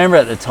 I remember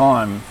at the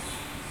time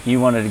you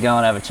wanted to go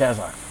and have a chat. I was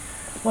like,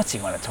 what's he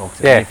want to talk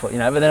to me for? You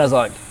know, but then I was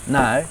like,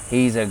 no,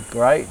 he's a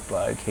great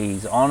bloke.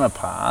 He's on a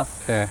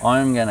path. Yeah.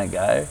 I'm going to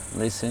go,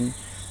 listen,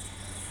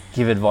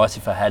 give advice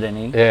if I had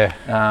any.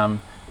 Yeah.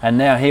 And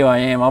now here I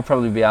am. I'll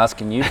probably be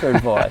asking you for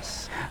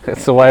advice.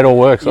 That's the way it all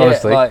works,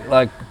 honestly.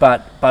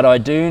 But I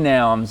do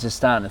now. I'm just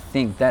starting to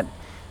think that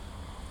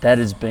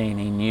has been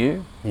in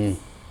you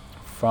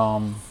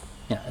from,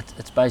 you know,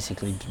 it's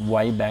basically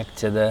way back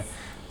to the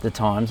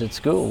times at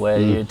school where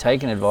you're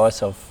taking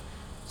advice off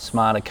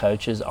smarter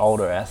coaches,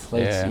 older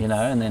athletes, you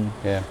know, and then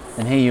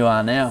and here you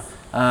are now.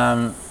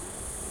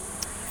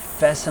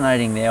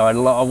 Fascinating there.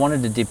 I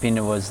wanted to dip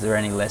into, was there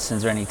any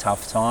lessons or any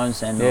tough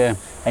times?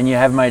 And you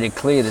have made it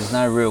clear there's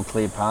no real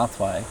clear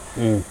pathway.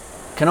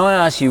 Can I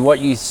ask you what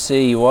you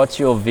see, what's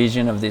your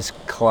vision of this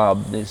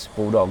club, this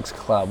Bulldogs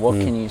club? What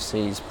can you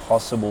see is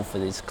possible for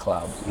this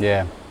club?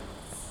 Yeah.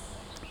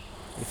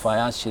 If I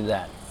asked you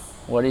that,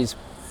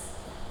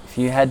 if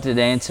you had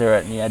to answer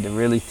it and you had to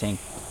really think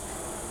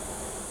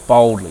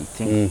boldly,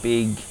 think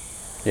big,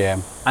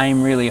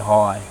 aim really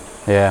high,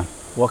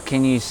 what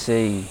can you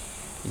see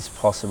is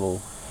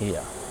possible here?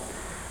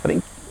 I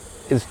think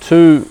there's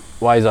two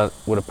ways I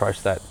would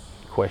approach that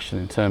question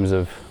in terms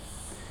of,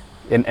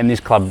 and this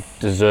club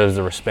deserves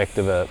the respect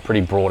of a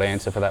pretty broad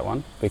answer for that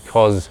one,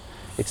 because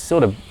it's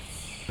sort of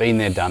been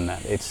there, done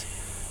that. It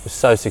was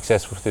so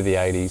successful through the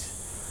 80s.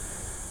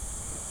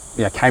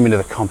 You know, came into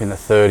the comp in the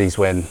 30s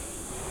when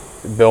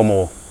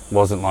Belmore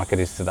wasn't like it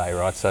is today,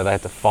 right? So they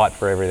had to fight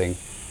for everything.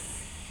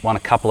 Won a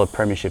couple of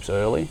premierships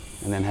early,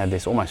 and then had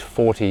this almost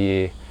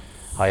 40-year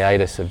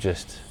hiatus of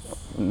just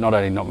not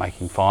only not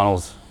making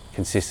finals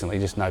consistently,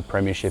 just no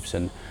premierships,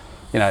 and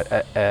you know,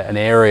 an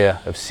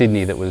area of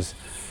Sydney that was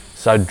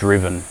so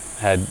driven,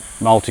 had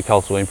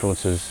multicultural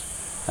influences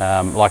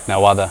like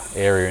no other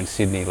area in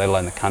Sydney, let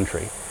alone the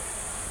country.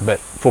 But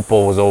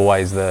football was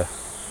always the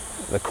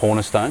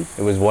cornerstone.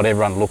 It was what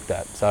everyone looked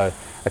at. So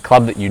a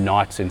club that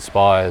unites,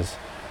 inspires,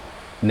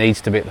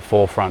 needs to be at the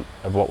forefront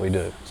of what we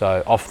do.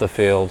 So off the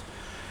field,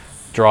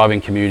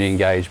 driving community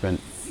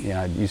engagement. You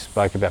know, you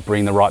spoke about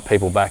bringing the right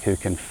people back who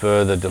can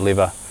further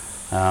deliver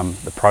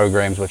the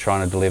programs we're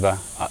trying to deliver,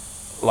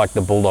 like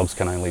the Bulldogs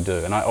can only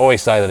do. And I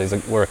always say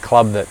that we're a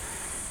club that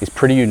is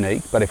pretty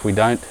unique, but if we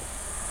don't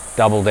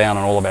double down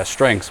on all of our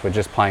strengths, we're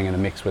just playing in the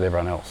mix with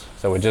everyone else.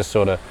 So we're just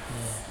sort of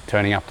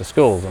turning up to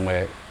schools, and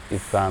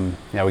if you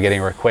know, we're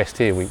getting a request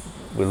here, we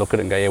look at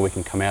it and go, yeah, we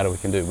can come out, or we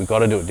can do it. We've got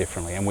to do it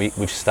differently, and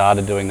we've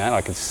started doing that.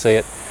 I can see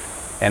it,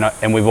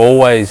 and we've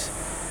always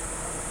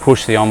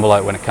pushed the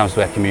envelope when it comes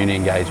to our community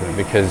engagement,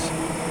 because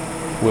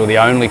we're the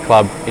only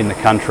club in the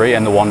country,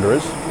 and the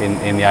Wanderers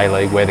in the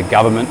A-League, where the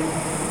government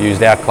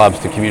used our clubs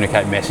to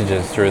communicate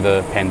messages through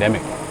the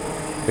pandemic,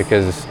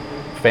 because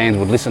fans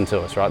would listen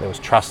to us, right? There was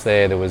trust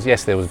there. There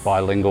was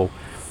bilingual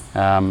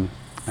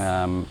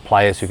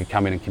players who could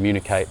come in and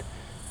communicate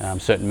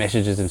certain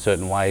messages in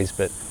certain ways,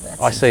 but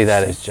I see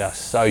that as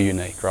just so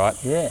unique, right?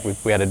 Yeah.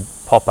 We had a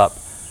pop-up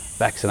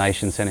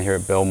vaccination centre here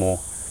at Belmore,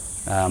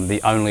 the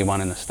only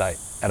one in the state,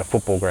 at a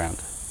football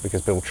ground,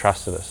 because people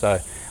trusted us. So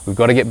we've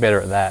got to get better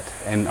at that,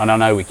 and I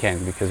know we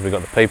can, because we've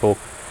got the people.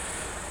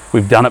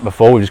 We've done it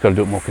before, we've just got to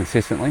do it more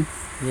consistently.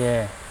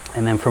 Yeah.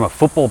 And then from a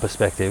football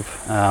perspective,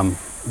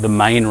 the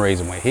main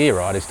reason we're here,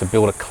 right, is to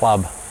build a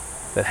club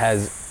that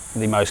has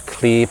the most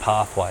clear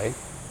pathway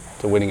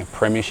to winning a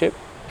premiership,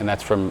 and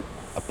that's from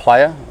a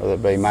player, whether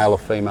it be male or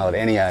female at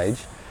any age,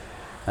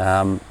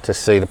 to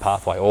see the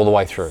pathway all the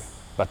way through.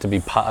 But to be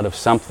part of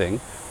something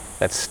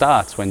that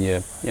starts when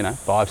you're,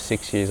 5,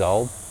 6 years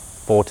old,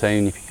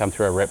 14 if you come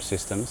through our rep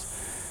systems,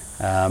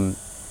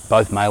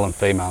 both male and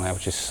female now,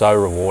 which is so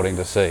rewarding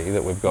to see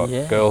that we've got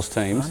girls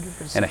teams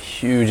 100%. And a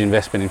huge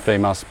investment in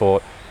female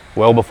sport,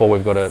 well before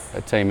we've got a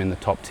team in the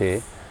top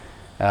tier.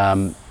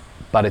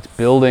 But it's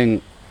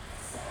building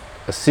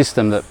a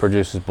system that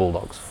produces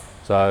Bulldogs.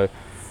 So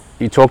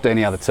you talk to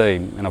any other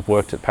team, and I've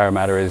worked at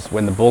Parramatta, is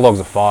when the Bulldogs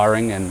are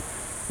firing, and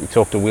you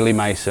talk to Willie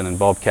Mason and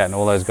Bobcat and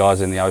all those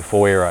guys in the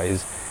 04 era,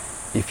 is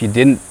if you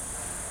didn't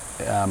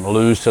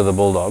lose to the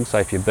Bulldogs,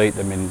 say if you beat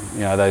them in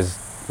those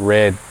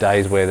rare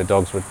days where the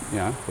dogs were,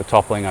 were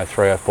toppling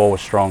 03, 04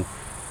 was strong.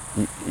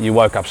 You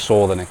woke up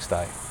sore the next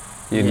day.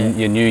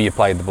 You knew you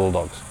played the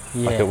Bulldogs.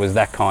 Like it was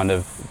that kind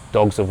of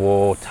dogs of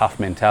war, tough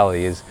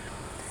mentality.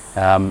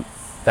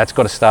 That's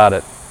got to start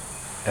at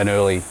an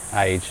early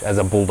age as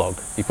a Bulldog.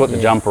 You put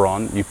the jumper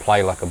on, you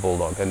play like a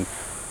Bulldog. And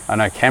I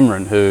know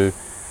Cameron, who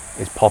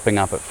is popping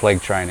up at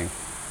flag training,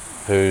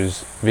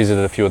 who's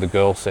visited a few of the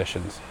girls'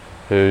 sessions,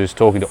 who's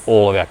talking to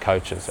all of our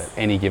coaches at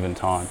any given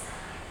time,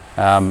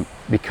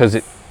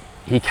 because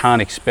he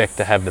can't expect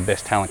to have the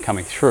best talent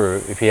coming through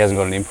if he hasn't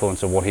got an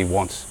influence of what he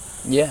wants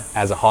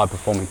as a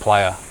high-performing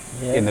player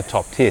in the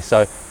top tier.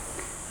 So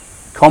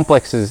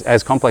complex as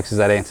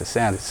that answer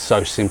sounds, it's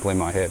so simple in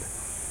my head.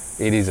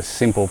 It is a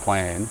simple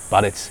plan,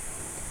 but it's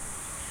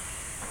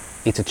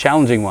a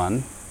challenging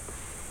one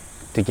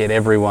to get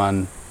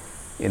everyone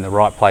in the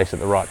right place at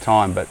the right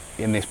time. But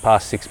in this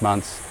past 6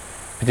 months,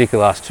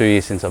 particularly the last 2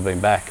 years since I've been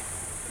back,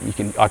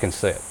 I can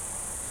see it.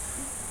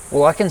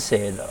 Well, I can see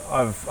it.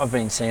 I've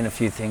been seeing a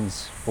few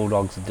things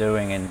Bulldogs are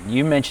doing, and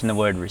you mentioned the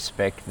word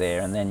respect there,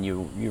 and then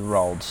you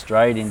rolled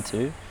straight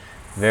into,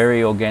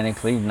 very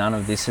organically, none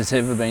of this has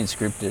ever been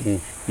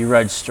scripted. You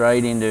rode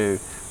straight into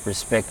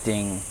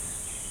respecting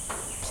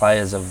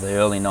players of the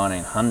early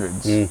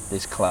 1900s,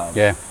 this club.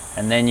 Yeah.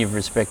 And then you've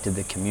respected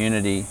the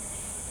community,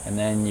 and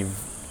then you've,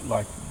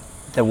 like,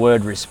 the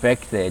word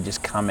respect there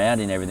just come out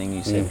in everything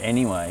you said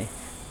anyway.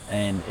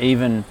 And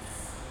even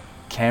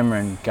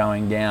Cameron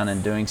going down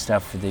and doing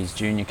stuff for these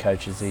junior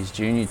coaches, these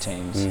junior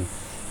teams,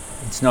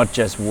 it's not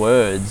just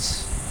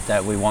words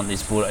that we want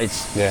this Bulldog.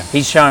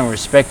 He's showing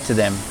respect to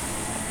them,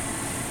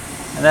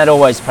 and that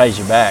always pays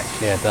you back.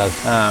 Yeah, it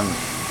does.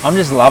 I'm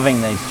just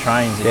loving these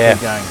trains that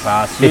keep going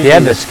past. If you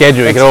had the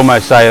schedule, you could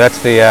almost say that's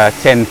the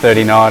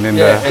 10:39 in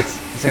the...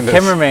 It's a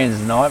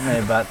cameraman's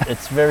nightmare, but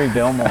it's very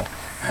Belmore.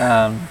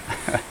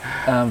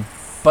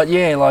 But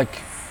yeah, like,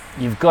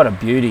 you've got a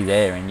beauty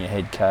there in your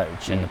head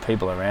coach and the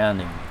people around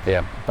him.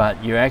 Yeah.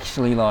 But you're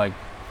actually, like,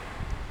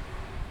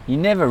 you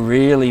never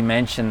really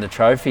mentioned the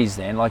trophies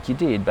then, like you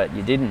did, but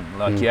you didn't.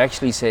 Like, you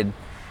actually said,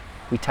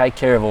 we take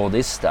care of all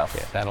this stuff.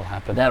 Yeah, that'll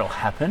happen. That'll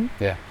happen.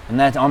 Yeah.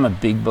 And I'm a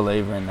big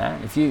believer in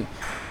that. If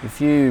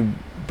you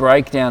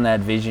break down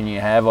that vision you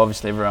have,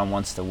 obviously everyone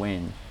wants to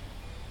win,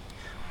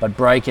 but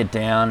break it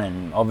down,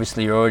 and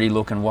obviously you're already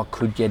looking what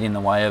could get in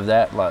the way of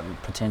that, like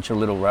potential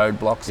little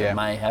roadblocks that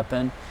may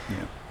happen.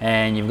 Yeah.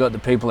 And you've got the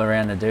people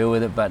around to deal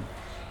with it, but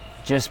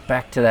just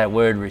back to that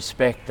word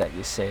respect that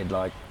you said,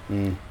 like,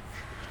 you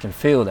can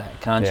feel that,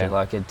 can't you?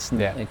 Like,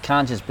 it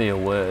can't just be a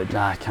word.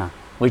 No, it can't.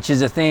 Which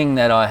is a thing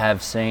that I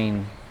have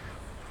seen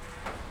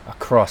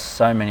across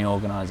so many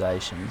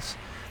organisations.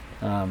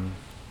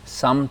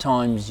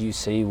 Sometimes you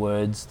see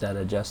words that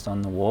are just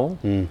on the wall,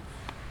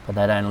 but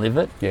they don't live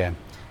it. Yeah.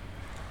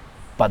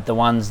 But the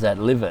ones that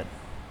live it,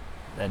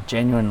 that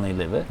genuinely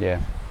live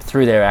it,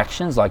 through their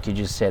actions, like you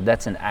just said,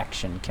 that's an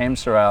action. Cam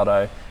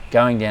Serraldo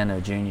going down to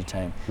a junior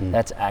team,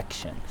 that's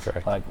action.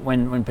 Correct. Like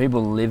when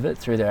people live it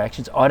through their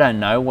actions, I don't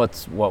know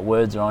what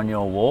words are on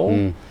your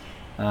wall.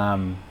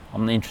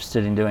 I'm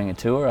interested in doing a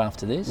tour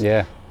after this.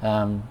 Yeah.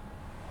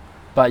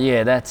 But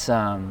yeah, that's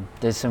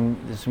there's some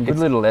good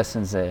little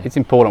lessons there. It's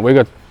important. We've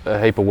got a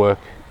heap of work.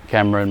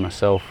 Cameron,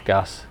 myself,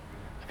 Gus,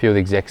 a few of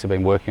the execs have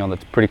been working on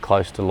that's pretty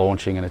close to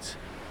launching, and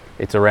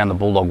it's around the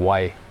Bulldog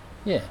way.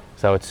 Yeah.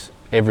 So it's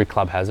every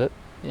club has it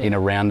in a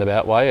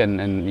roundabout way,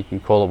 and you can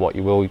call it what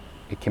you will.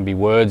 It can be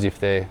words if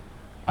they're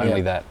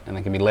only that, and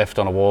they can be left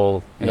on a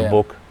wall, in a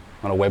book,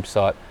 on a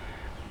website.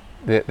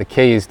 The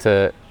key is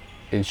to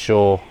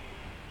ensure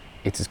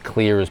it's as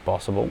clear as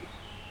possible.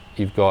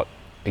 You've got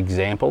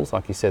examples,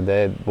 like you said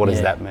there. What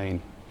does that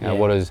mean?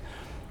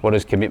 What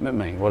does commitment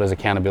mean? What does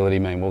accountability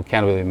mean? Well,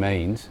 accountability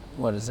means,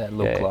 what does that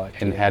look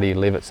like? And how do you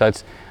live it? So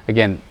it's,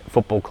 again,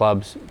 football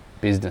clubs,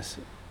 business.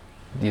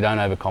 You don't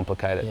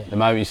overcomplicate it. The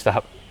moment you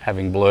start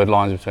having blurred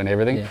lines between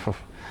everything,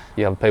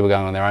 you have people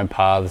going on their own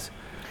paths.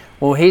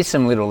 Well, here's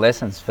some little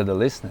lessons for the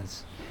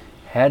listeners.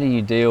 How do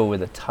you deal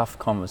with a tough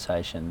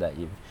conversation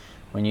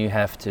when you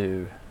have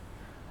to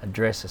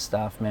address a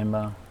staff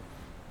member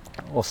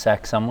or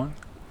sack someone?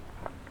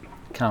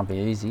 It can't be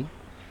easy.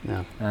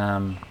 No.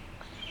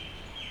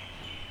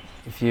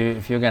 If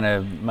you're going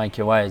to make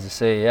your way as a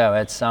CEO,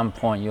 at some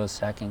point you're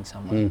sacking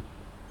someone.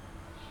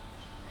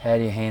 How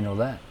do you handle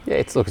that? Yeah,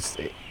 it's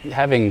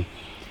having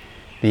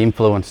the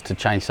influence to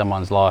change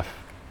someone's life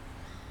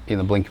in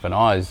the blink of an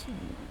eye.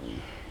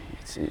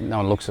 No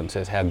one looks at it and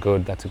says how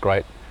good. That's a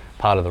great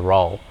part of the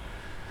role.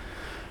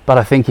 But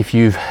I think if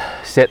you've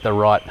set the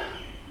right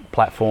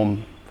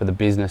platform for the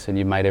business and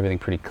you've made everything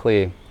pretty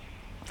clear,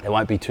 there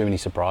won't be too many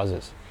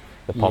surprises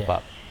that pop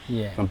up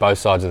on both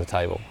sides of the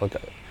table. Look,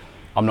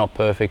 I'm not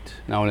perfect,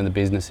 no one in the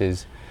business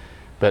is,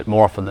 but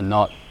more often than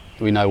not,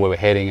 we know where we're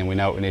heading and we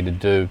know what we need to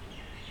do.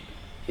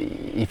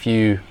 If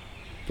you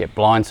get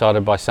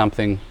blindsided by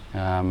something,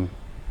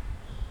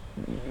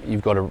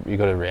 you've got to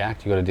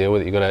react, you've got to deal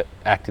with it, you've got to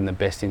act in the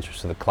best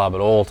interest of the club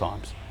at all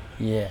times.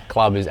 Yeah.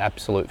 Club is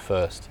absolute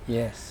first.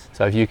 Yes.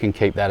 So if you can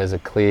keep that as a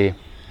clear,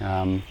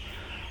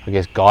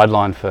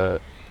 guideline for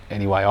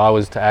any way I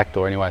was to act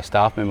or any way a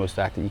staff member was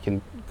to act, that you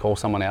can call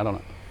someone out on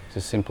it. It's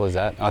as simple as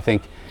that. I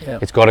think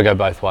it's got to go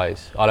both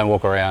ways. I don't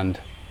walk around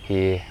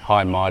here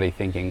high and mighty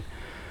thinking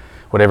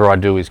whatever I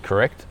do is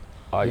correct.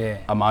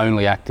 I'm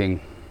only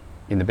acting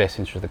in the best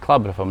interest of the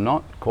club, but if I'm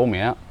not, call me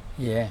out.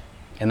 Yeah.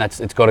 And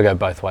it's got to go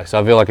both ways. So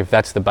I feel like if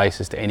that's the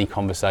basis to any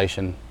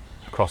conversation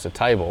across the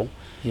table,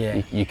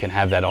 you can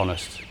have that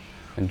honest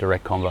and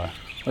direct convo.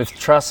 If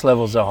trust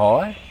levels are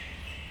high,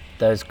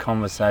 those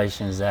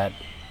conversations that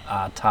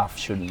are tough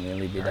shouldn't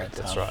really be that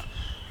tough. That's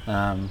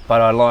right.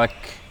 But I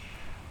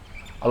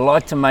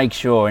like to make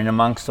sure, in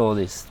amongst all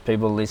this,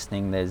 people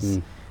listening, there's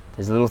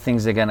little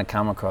things they're going to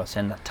come across,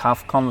 and the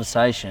tough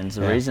conversations.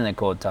 The reason they're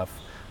called tough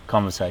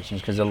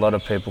conversations because a lot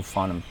of people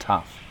find them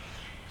tough.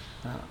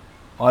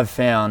 I've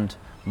found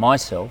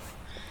myself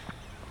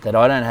that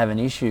I don't have an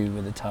issue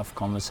with a tough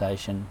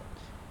conversation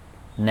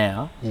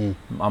now.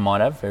 I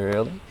might have very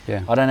early.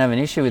 I don't have an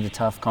issue with a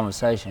tough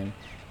conversation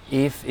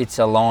if it's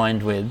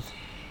aligned with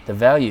the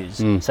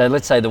values. So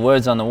let's say the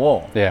words on the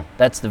wall.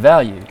 That's the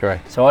value.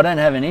 Correct. So I don't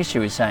have an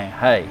issue with saying,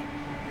 hey,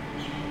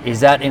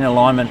 is that in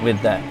alignment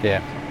with that?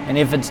 And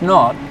if it's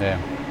not,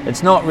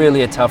 it's not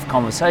really a tough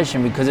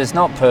conversation because it's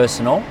not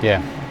personal.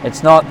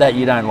 It's not that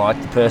you don't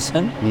like the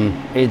person.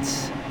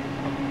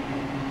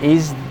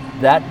 Is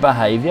that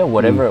behaviour,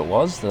 whatever it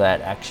was,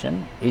 that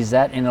action, is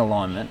that in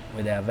alignment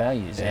with our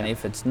values? And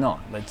if it's not,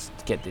 let's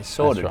get this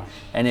sorted. That's right.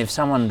 And if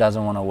someone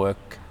doesn't want to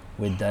work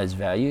with those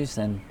values,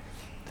 then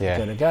they've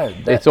got to go.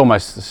 It's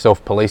almost a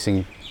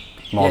self-policing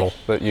model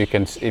that you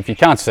can, if you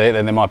can't see it,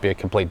 then there might be a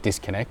complete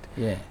disconnect.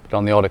 But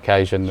on the odd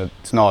occasion that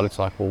it's not, it's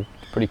like, well,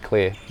 pretty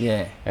clear.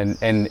 And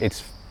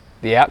it's,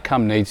 the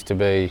outcome needs to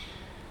be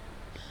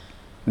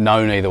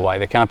known either way.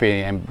 There can't be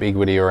any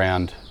ambiguity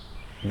around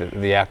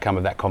the outcome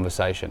of that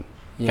conversation.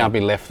 You can't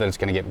be left that it's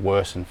going to get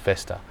worse and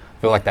fester.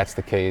 I feel like that's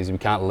the key, is we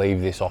can't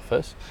leave this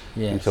office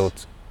until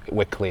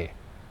we're clear.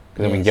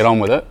 Because then we can get on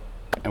with it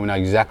and we know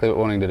exactly what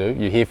we're wanting to do.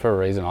 You're here for a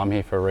reason, I'm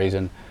here for a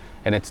reason,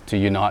 and it's to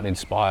unite and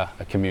inspire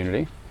a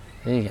community.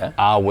 There you go.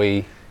 Are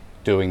we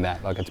doing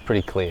that? Like, it's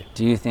pretty clear.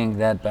 Do you think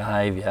that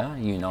behaviour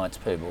unites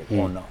people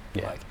or not?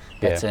 Like,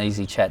 that's an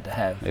easy chat to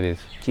have. It is.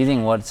 Do you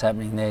think what's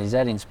happening there, is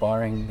that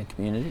inspiring the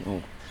community?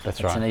 Ooh,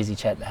 that's right. It's an easy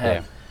chat to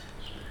have.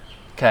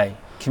 Okay,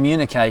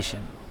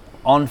 communication.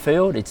 On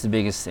field, it's the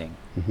biggest thing.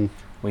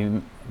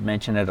 We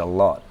mention it a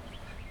lot.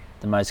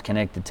 The most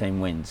connected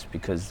team wins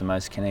because the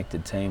most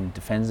connected team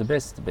defends the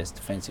best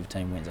defensive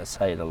team wins. I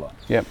say it a lot.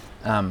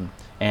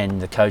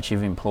 And the coach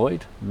you've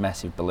employed,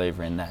 massive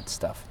believer in that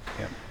stuff.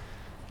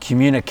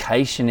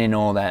 Communication in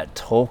all that,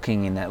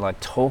 talking in that, like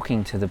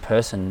talking to the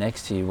person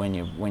next to you when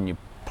you're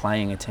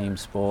playing a team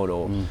sport,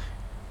 or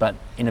but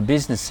in a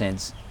business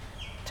sense,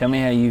 tell me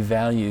how you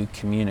value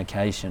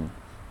communication,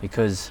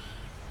 because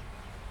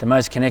the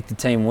most connected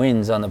team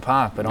wins on the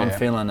park, but I'm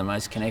feeling the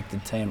most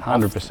connected team.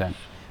 100%.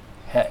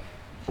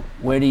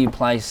 Where do you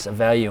place a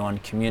value on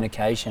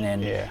communication,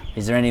 and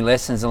is there any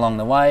lessons along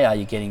the way? Are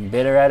you getting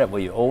better at it? Were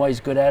you always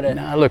good at it?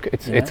 No, look,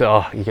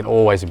 you can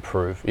always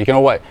improve. You can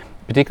always,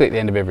 particularly at the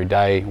end of every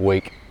day,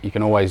 week, you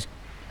can always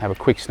have a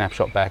quick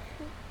snapshot back.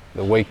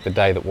 The week, the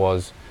day that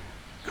was,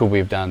 could we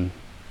have done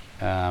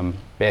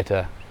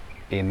better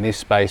in this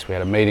space? We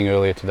had a meeting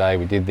earlier today,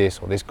 we did this,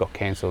 or this got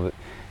cancelled.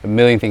 A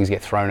million things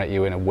get thrown at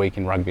you in a week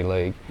in rugby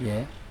league.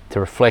 To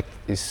reflect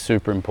is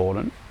super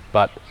important.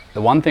 But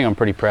the one thing I'm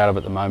pretty proud of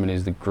at the moment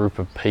is the group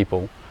of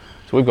people.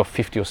 So we've got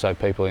 50 or so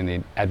people in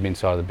the admin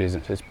side of the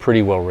business. It's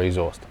pretty well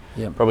resourced.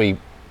 Probably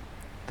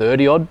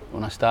 30 odd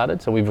when I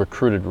started. So we've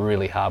recruited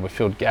really hard. We've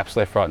filled gaps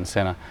left, right and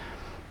centre.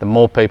 The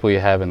more people you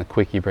have and the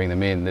quicker you bring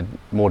them in, the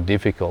more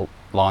difficult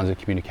lines of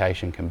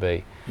communication can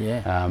be.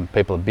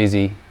 People are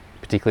busy,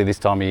 particularly this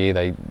time of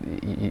year.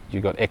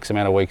 You've got X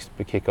amount of weeks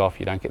to kick off.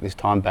 You don't get this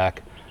time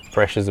back.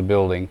 Pressures are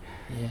building.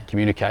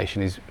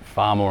 Communication is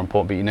far more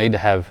important, but you need to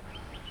have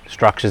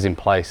structures in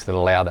place that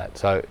allow that.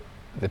 So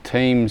the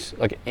teams,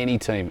 like any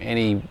team,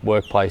 any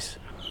workplace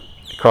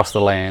across the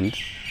land,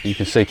 you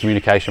can see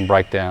communication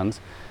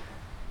breakdowns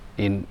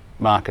in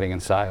marketing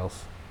and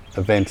sales,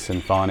 events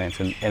and finance,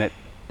 and it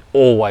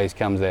always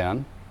comes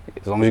down,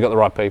 as long as you've got the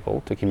right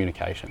people, to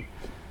communication.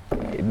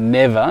 There's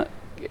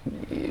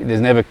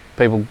never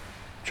people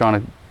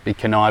trying to be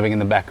conniving in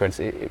the background.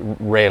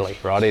 Rarely,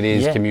 right? It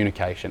is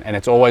communication, and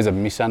it's always a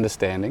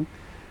misunderstanding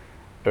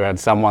around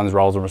someone's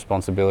roles and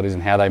responsibilities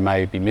and how they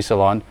may be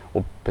misaligned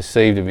or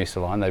perceived to be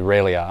misaligned. They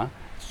rarely are.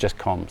 It's just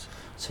comms.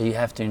 So you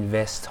have to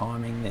invest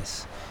time in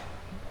this.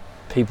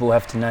 People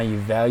have to know you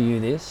value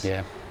this.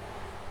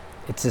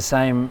 It's the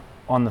same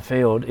on the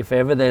field. If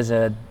ever there's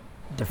a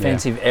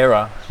defensive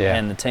error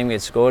and the team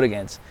gets scored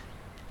against,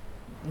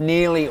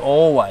 nearly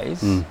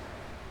always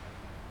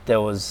there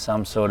was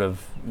some sort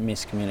of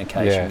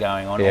miscommunication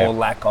going on, or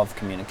lack of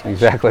communication.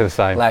 Exactly the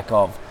same. Lack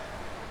of.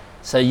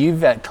 So you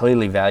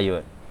clearly value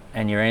it,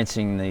 and you're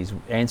answering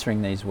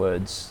these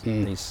words,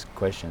 these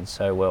questions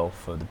so well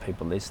for the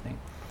people listening.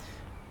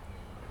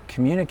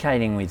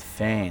 Communicating with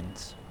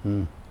fans,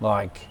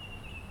 like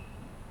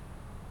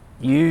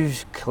you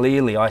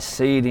clearly, I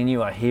see it in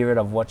you, I hear it,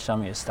 I've watched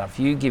some of your stuff.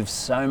 You give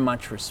so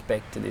much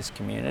respect to this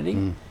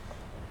community.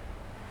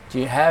 Do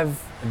you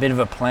have a bit of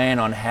a plan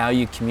on how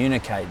you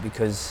communicate?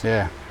 Because,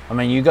 I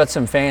mean, you've got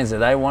some fans that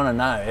they want to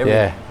know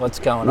everything, what's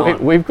going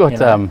on. We've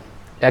got,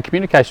 our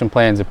communication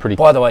plans are pretty...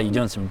 By the way, you're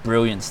doing some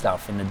brilliant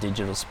stuff in the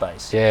digital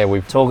space. Yeah,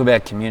 we've... Talk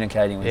about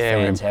communicating with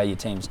fans, how your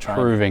team's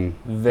training. Improving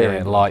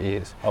very light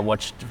years. I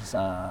watched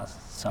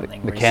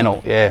something the recently.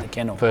 Kennel, The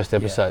Kennel. First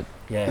episode.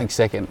 Yeah. I think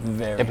second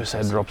Very episode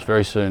impressive. drops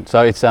very soon.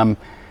 So it's,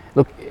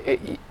 look,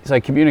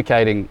 so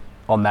communicating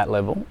on that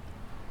level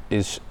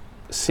is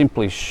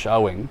simply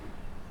showing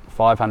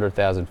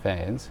 500,000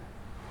 fans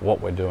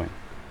what we're doing.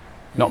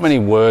 Not many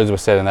words were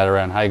said in that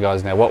around, hey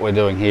guys, now what we're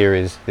doing here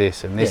is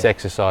this, and this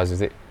exercise is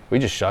it. We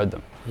just showed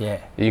them.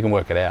 Yeah. You can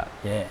work it out.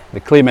 Yeah. The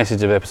clear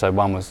message of episode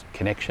 1 was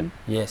connection.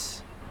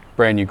 Yes.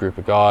 Brand new group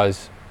of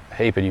guys,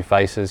 heap of new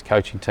faces,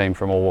 coaching team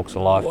from all walks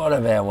of life. What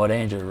about what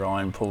Andrew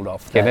Ryan pulled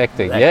off?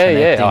 Connecting,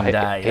 that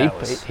day.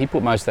 He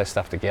put most of that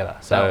stuff together.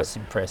 So that was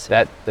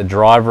impressive. The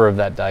driver of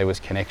that day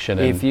was connection.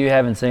 If you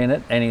haven't seen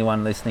it,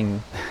 anyone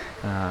listening,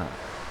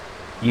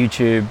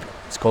 YouTube,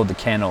 it's called The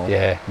Kennel.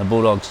 Yeah. The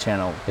Bulldogs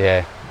channel.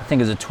 Yeah. I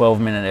think it's a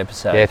 12-minute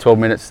episode. Yeah, 12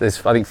 minutes.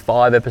 There's, I think,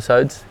 5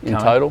 episodes in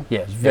total.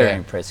 Yeah, it's very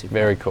impressive.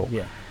 Very cool.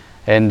 Yeah.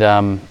 And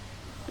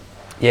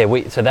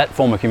so that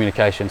form of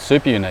communication,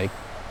 super unique,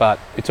 but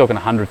you're talking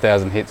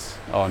 100,000 hits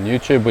on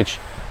YouTube, which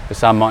for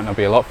some might not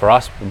be a lot. For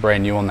us, we're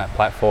brand new on that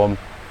platform.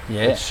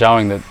 Yeah. It's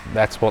showing that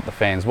that's what the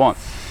fans want.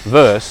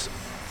 Versus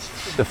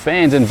the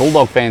fans, and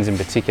Bulldog fans in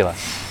particular,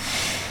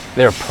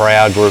 they're a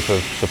proud group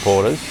of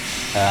supporters.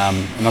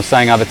 I'm not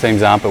saying other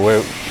teams aren't, but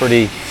we're a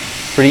pretty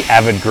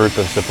avid group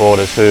of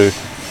supporters who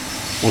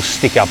will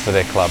stick up for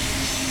their club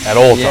at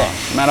all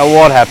times. No matter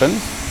what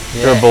happens,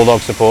 you're a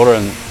Bulldog supporter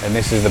and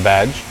this is the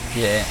badge.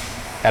 Yeah.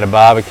 At a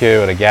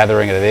barbecue, at a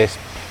gathering, at this,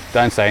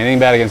 don't say anything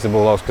bad against the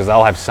Bulldogs because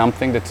they'll have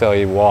something to tell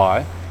you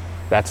why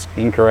that's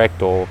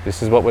incorrect or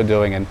this is what we're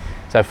doing. And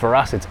so for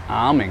us, it's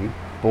arming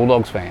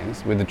Bulldogs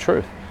fans with the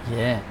truth.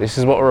 Yeah. This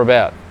is what we're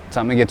about.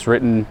 Something gets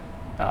written,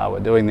 we're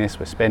doing this,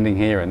 we're spending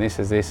here, and this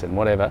is this, and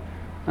whatever.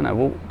 No,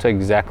 we'll tell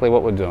exactly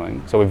what we're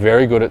doing. So we're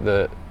very good at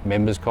the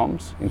members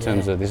comms in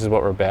terms of this is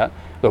what we're about.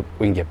 Look,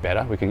 we can get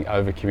better. We can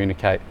over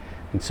communicate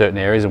in certain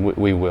areas, and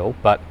we will.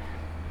 But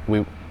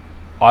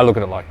I look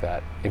at it like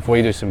that. If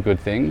we do some good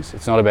things,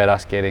 it's not about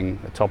us getting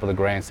the top of the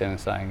grandstand and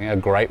saying how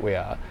great we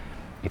are.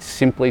 It's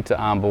simply to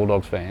arm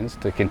Bulldogs fans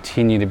to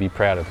continue to be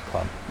proud of the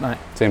club. Mate,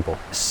 simple.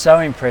 So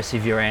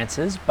impressive, your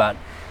answers, but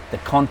the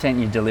content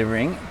you're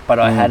delivering, but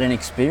I had an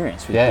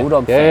experience with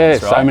Bulldog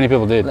fans, right? So many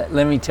people did.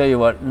 Let me tell you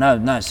what,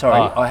 sorry,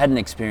 I had an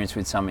experience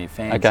with some of your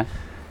fans. Okay.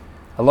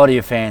 A lot of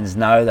your fans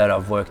know that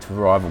I've worked for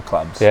rival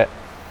clubs. Yeah.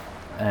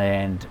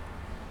 And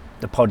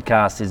the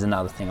podcast is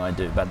another thing I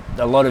do, but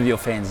a lot of your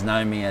fans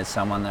know me as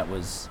someone that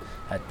was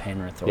at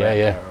Penrith or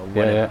or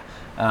whatever.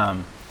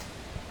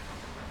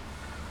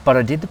 But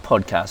I did the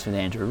podcast with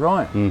Andrew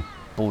Ryan,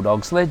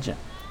 Bulldogs legend,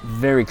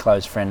 very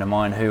close friend of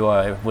mine who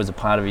I was a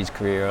part of his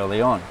career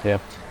early on. Yeah.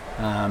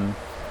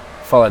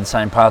 Followed the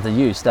same path as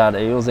you,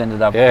 started Eels,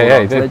 ended up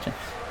Bulldogs legend.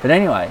 But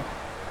anyway,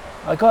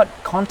 I got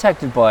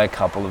contacted by a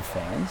couple of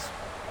fans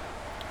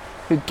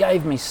who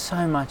gave me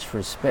so much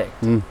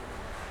respect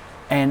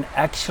and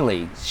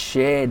actually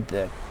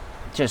shared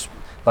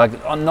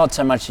not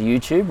so much the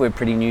YouTube, we're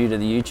pretty new to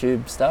the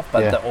YouTube stuff,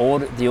 but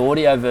the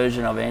audio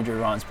version of Andrew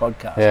Ryan's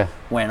podcast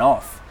went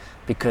off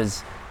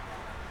because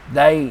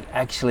they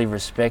actually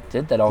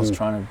respected that I was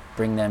trying to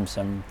bring them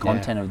some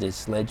content of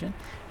this legend,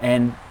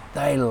 and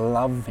they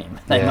love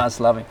him. They must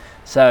love him.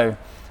 So,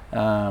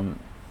 I'm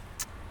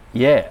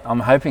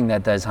hoping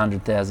that those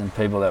 100,000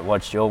 people that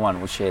watched your one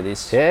will share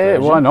this. Yeah,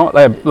 version. why not?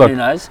 Look, who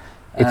knows?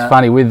 It's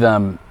funny with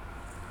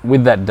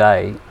that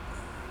day.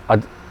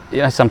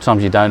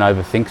 Sometimes you don't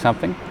overthink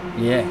something.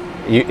 Yeah.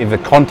 If the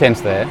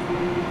content's there,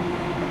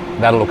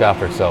 that'll look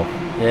after itself.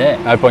 Yeah.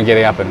 No point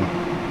getting up in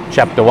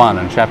chapter 1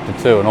 and chapter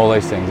 2 and all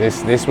these things.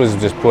 This was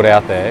just put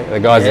out there. The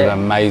guys did an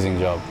amazing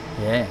job.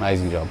 Yeah.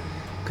 Amazing job.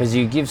 Because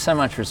you give so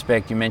much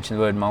respect. You mentioned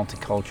the word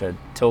multicultural.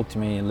 Talk to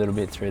me a little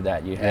bit through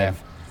that. You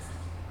have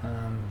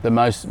the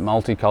most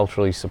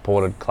multiculturally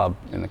supported club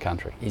in the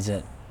country. Is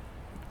it?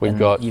 We've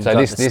got the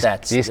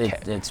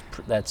stats.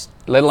 That's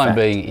let alone fact.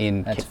 Being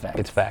in. That's fact.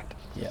 It's fact.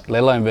 Yeah.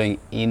 Let alone being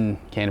in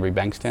Canterbury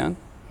Bankstown,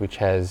 which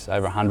has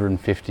over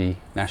 150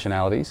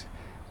 nationalities.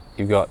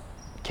 You've got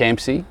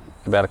Campsie,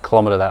 about a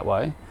kilometre that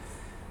way,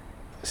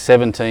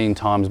 17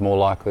 times more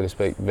likely to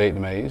speak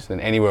Vietnamese than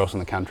anywhere else in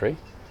the country.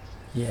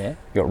 Yeah.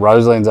 You've got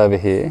Roselands over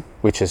here,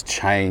 which has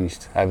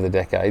changed over the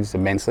decades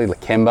immensely.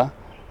 Lakemba,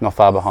 not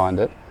far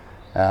behind it.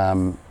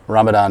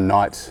 Ramadan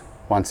nights,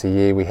 once a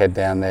year we head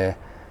down there.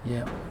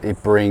 Yeah.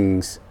 It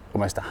brings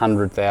almost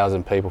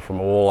 100,000 people from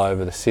all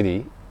over the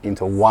city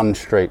into one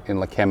street in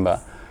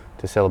Lakemba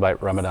to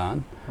celebrate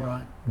Ramadan.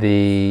 Right.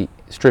 The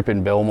strip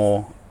in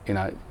Belmore,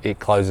 it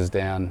closes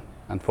down.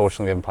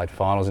 Unfortunately, we haven't played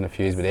finals in a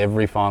few years, but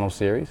every final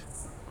series,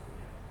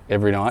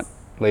 every night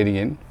leading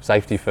in,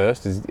 safety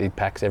first, it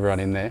packs everyone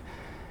in there.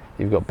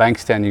 You've got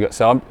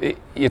Bankstown,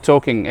 you're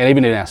talking, and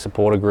even in our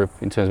supporter group,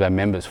 in terms of our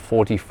members,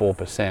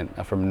 44%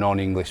 are from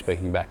non-English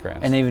speaking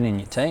backgrounds. And even in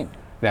your team,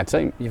 In our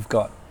team, we've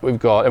got,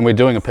 and we're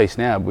doing a piece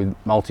now with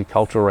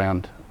multicultural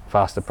round,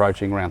 fast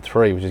approaching round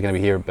 3, which is going to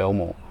be here at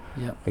Belmore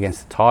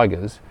against the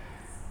Tigers,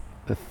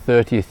 the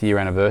 30th year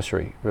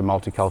anniversary of a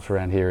multicultural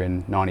round here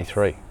in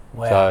 93.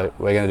 Wow. So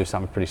we're going to do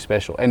something pretty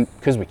special. And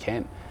because we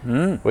can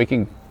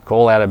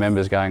call out our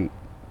members going,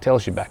 tell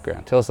us your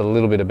background, tell us a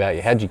little bit about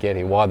you, how'd you get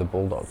here, why the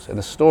Bulldogs? And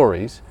the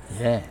stories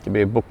can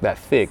be a book that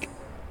thick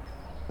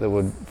that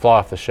would fly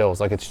off the shelves.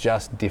 Like, it's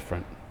just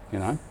different, you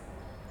know?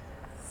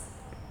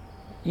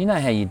 You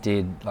know how you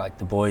did, like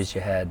the boys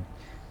you had,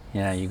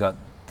 you know, you got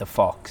the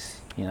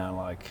Fox, you know,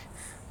 like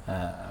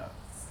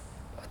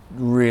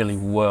really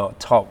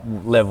top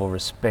level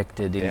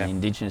respected in the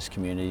Indigenous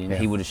community, and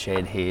he would have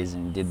shared his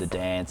and did the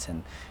dance,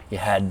 and you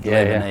had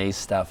Lebanese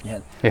stuff.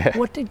 And you had,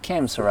 what did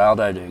Cam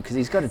Serraldo do? Because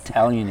he's got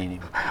Italian in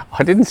him.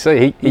 I didn't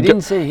see. He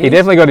didn't see his? He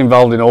definitely got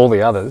involved in all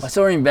the others. I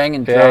saw him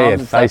banging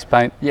drums. Yeah, face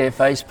paint. Yeah,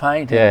 face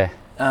paint.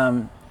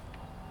 And,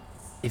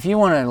 if you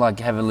want to like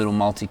have a little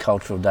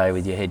multicultural day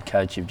with your head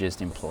coach you've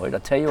just employed, I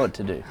tell you what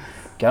to do.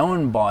 Go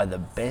and buy the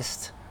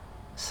best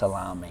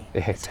salami,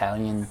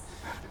 Italian,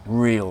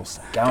 real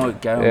stuff. Go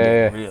and get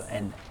real,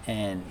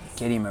 and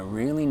get him a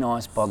really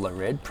nice bottle of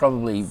red.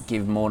 Probably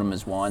give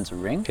Mortimer's Wines a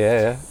ring.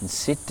 And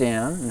sit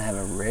down and have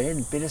a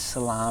red bit of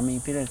salami,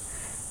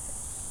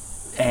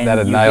 and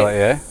that'd nail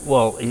it.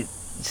 Well,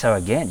 so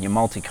again, your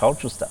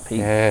multicultural stuff.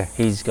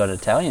 He's got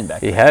Italian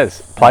background. He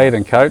has played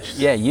and coached.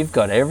 Yeah, you've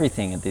got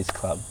everything at this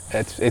club.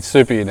 It's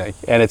super unique,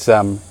 and it's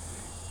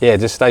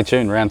just stay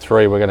tuned. Round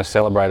 3, we're going to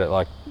celebrate it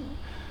like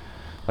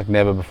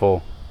never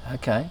before.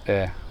 Okay.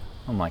 Yeah.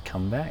 I might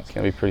come back. It's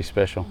going to be pretty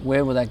special.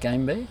 Where will that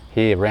game be?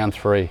 Here, round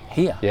 3.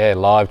 Here? Yeah,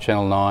 live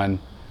Channel 9.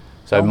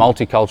 So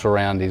multicultural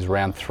round is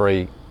round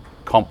 3,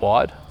 comp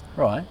wide.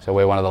 Right. So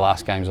we're one of the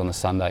last games on the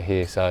Sunday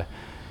here. So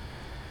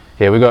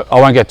yeah, I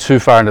won't get too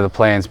far into the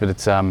plans, but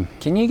it's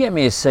Can you get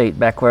me a seat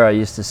back where I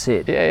used to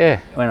sit? Yeah.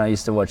 When I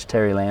used to watch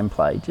Terry Lamb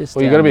play, just.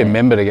 Well, you've got to be a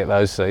member to get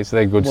those seats.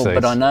 They're good seats.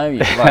 But I know you.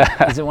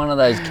 Like, is it one of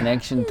those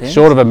connection things?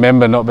 Short of a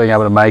member not being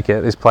able to make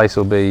it, this place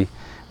will be.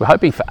 We're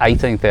hoping for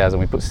 18,000.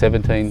 We put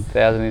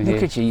 17,000 in here.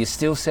 Look at you. You're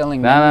still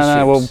selling memberships.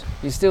 No. Well,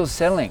 you're still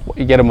selling.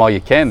 You get them while you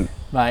can,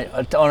 mate.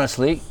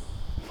 Honestly,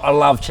 I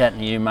love chatting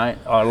to you, mate.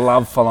 I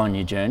love following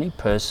your journey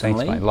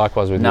personally. Thanks, mate.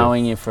 Likewise with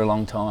knowing you for a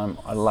long time.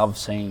 I love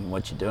seeing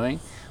what you're doing.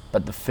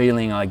 But the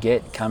feeling I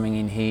get coming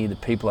in here, the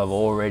people I've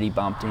already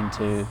bumped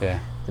into,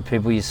 the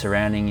people you're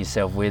surrounding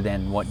yourself with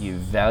and what you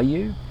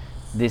value,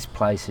 this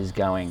place is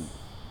going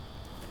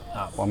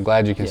up. Well, I'm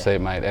glad you can see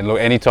it, mate. And look,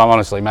 anytime,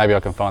 honestly, maybe I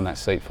can find that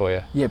seat for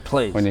you. Yeah,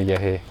 please. When you get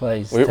here.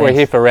 Please. We're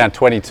here for round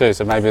 22,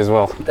 so maybe as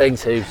well.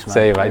 Thanks heaps, mate.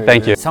 See you, mate.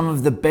 Thank you. Some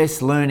of the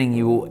best learning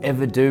you will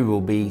ever do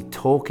will be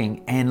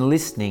talking and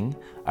listening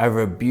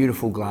over a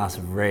beautiful glass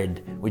of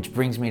red, which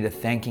brings me to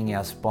thanking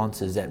our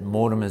sponsors at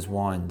Mortimer's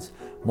Wines.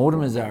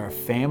 Mortimer's are a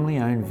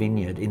family-owned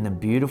vineyard in the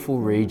beautiful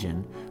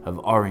region of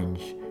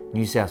Orange,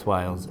 New South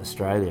Wales,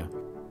 Australia.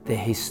 Their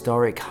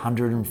historic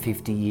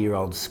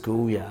 150-year-old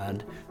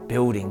schoolyard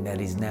building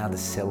that is now the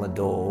cellar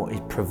door,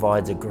 it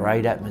provides a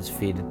great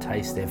atmosphere to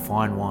taste their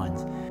fine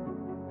wines.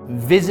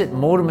 Visit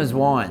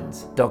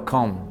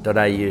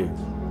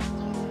mortimerswines.com.au.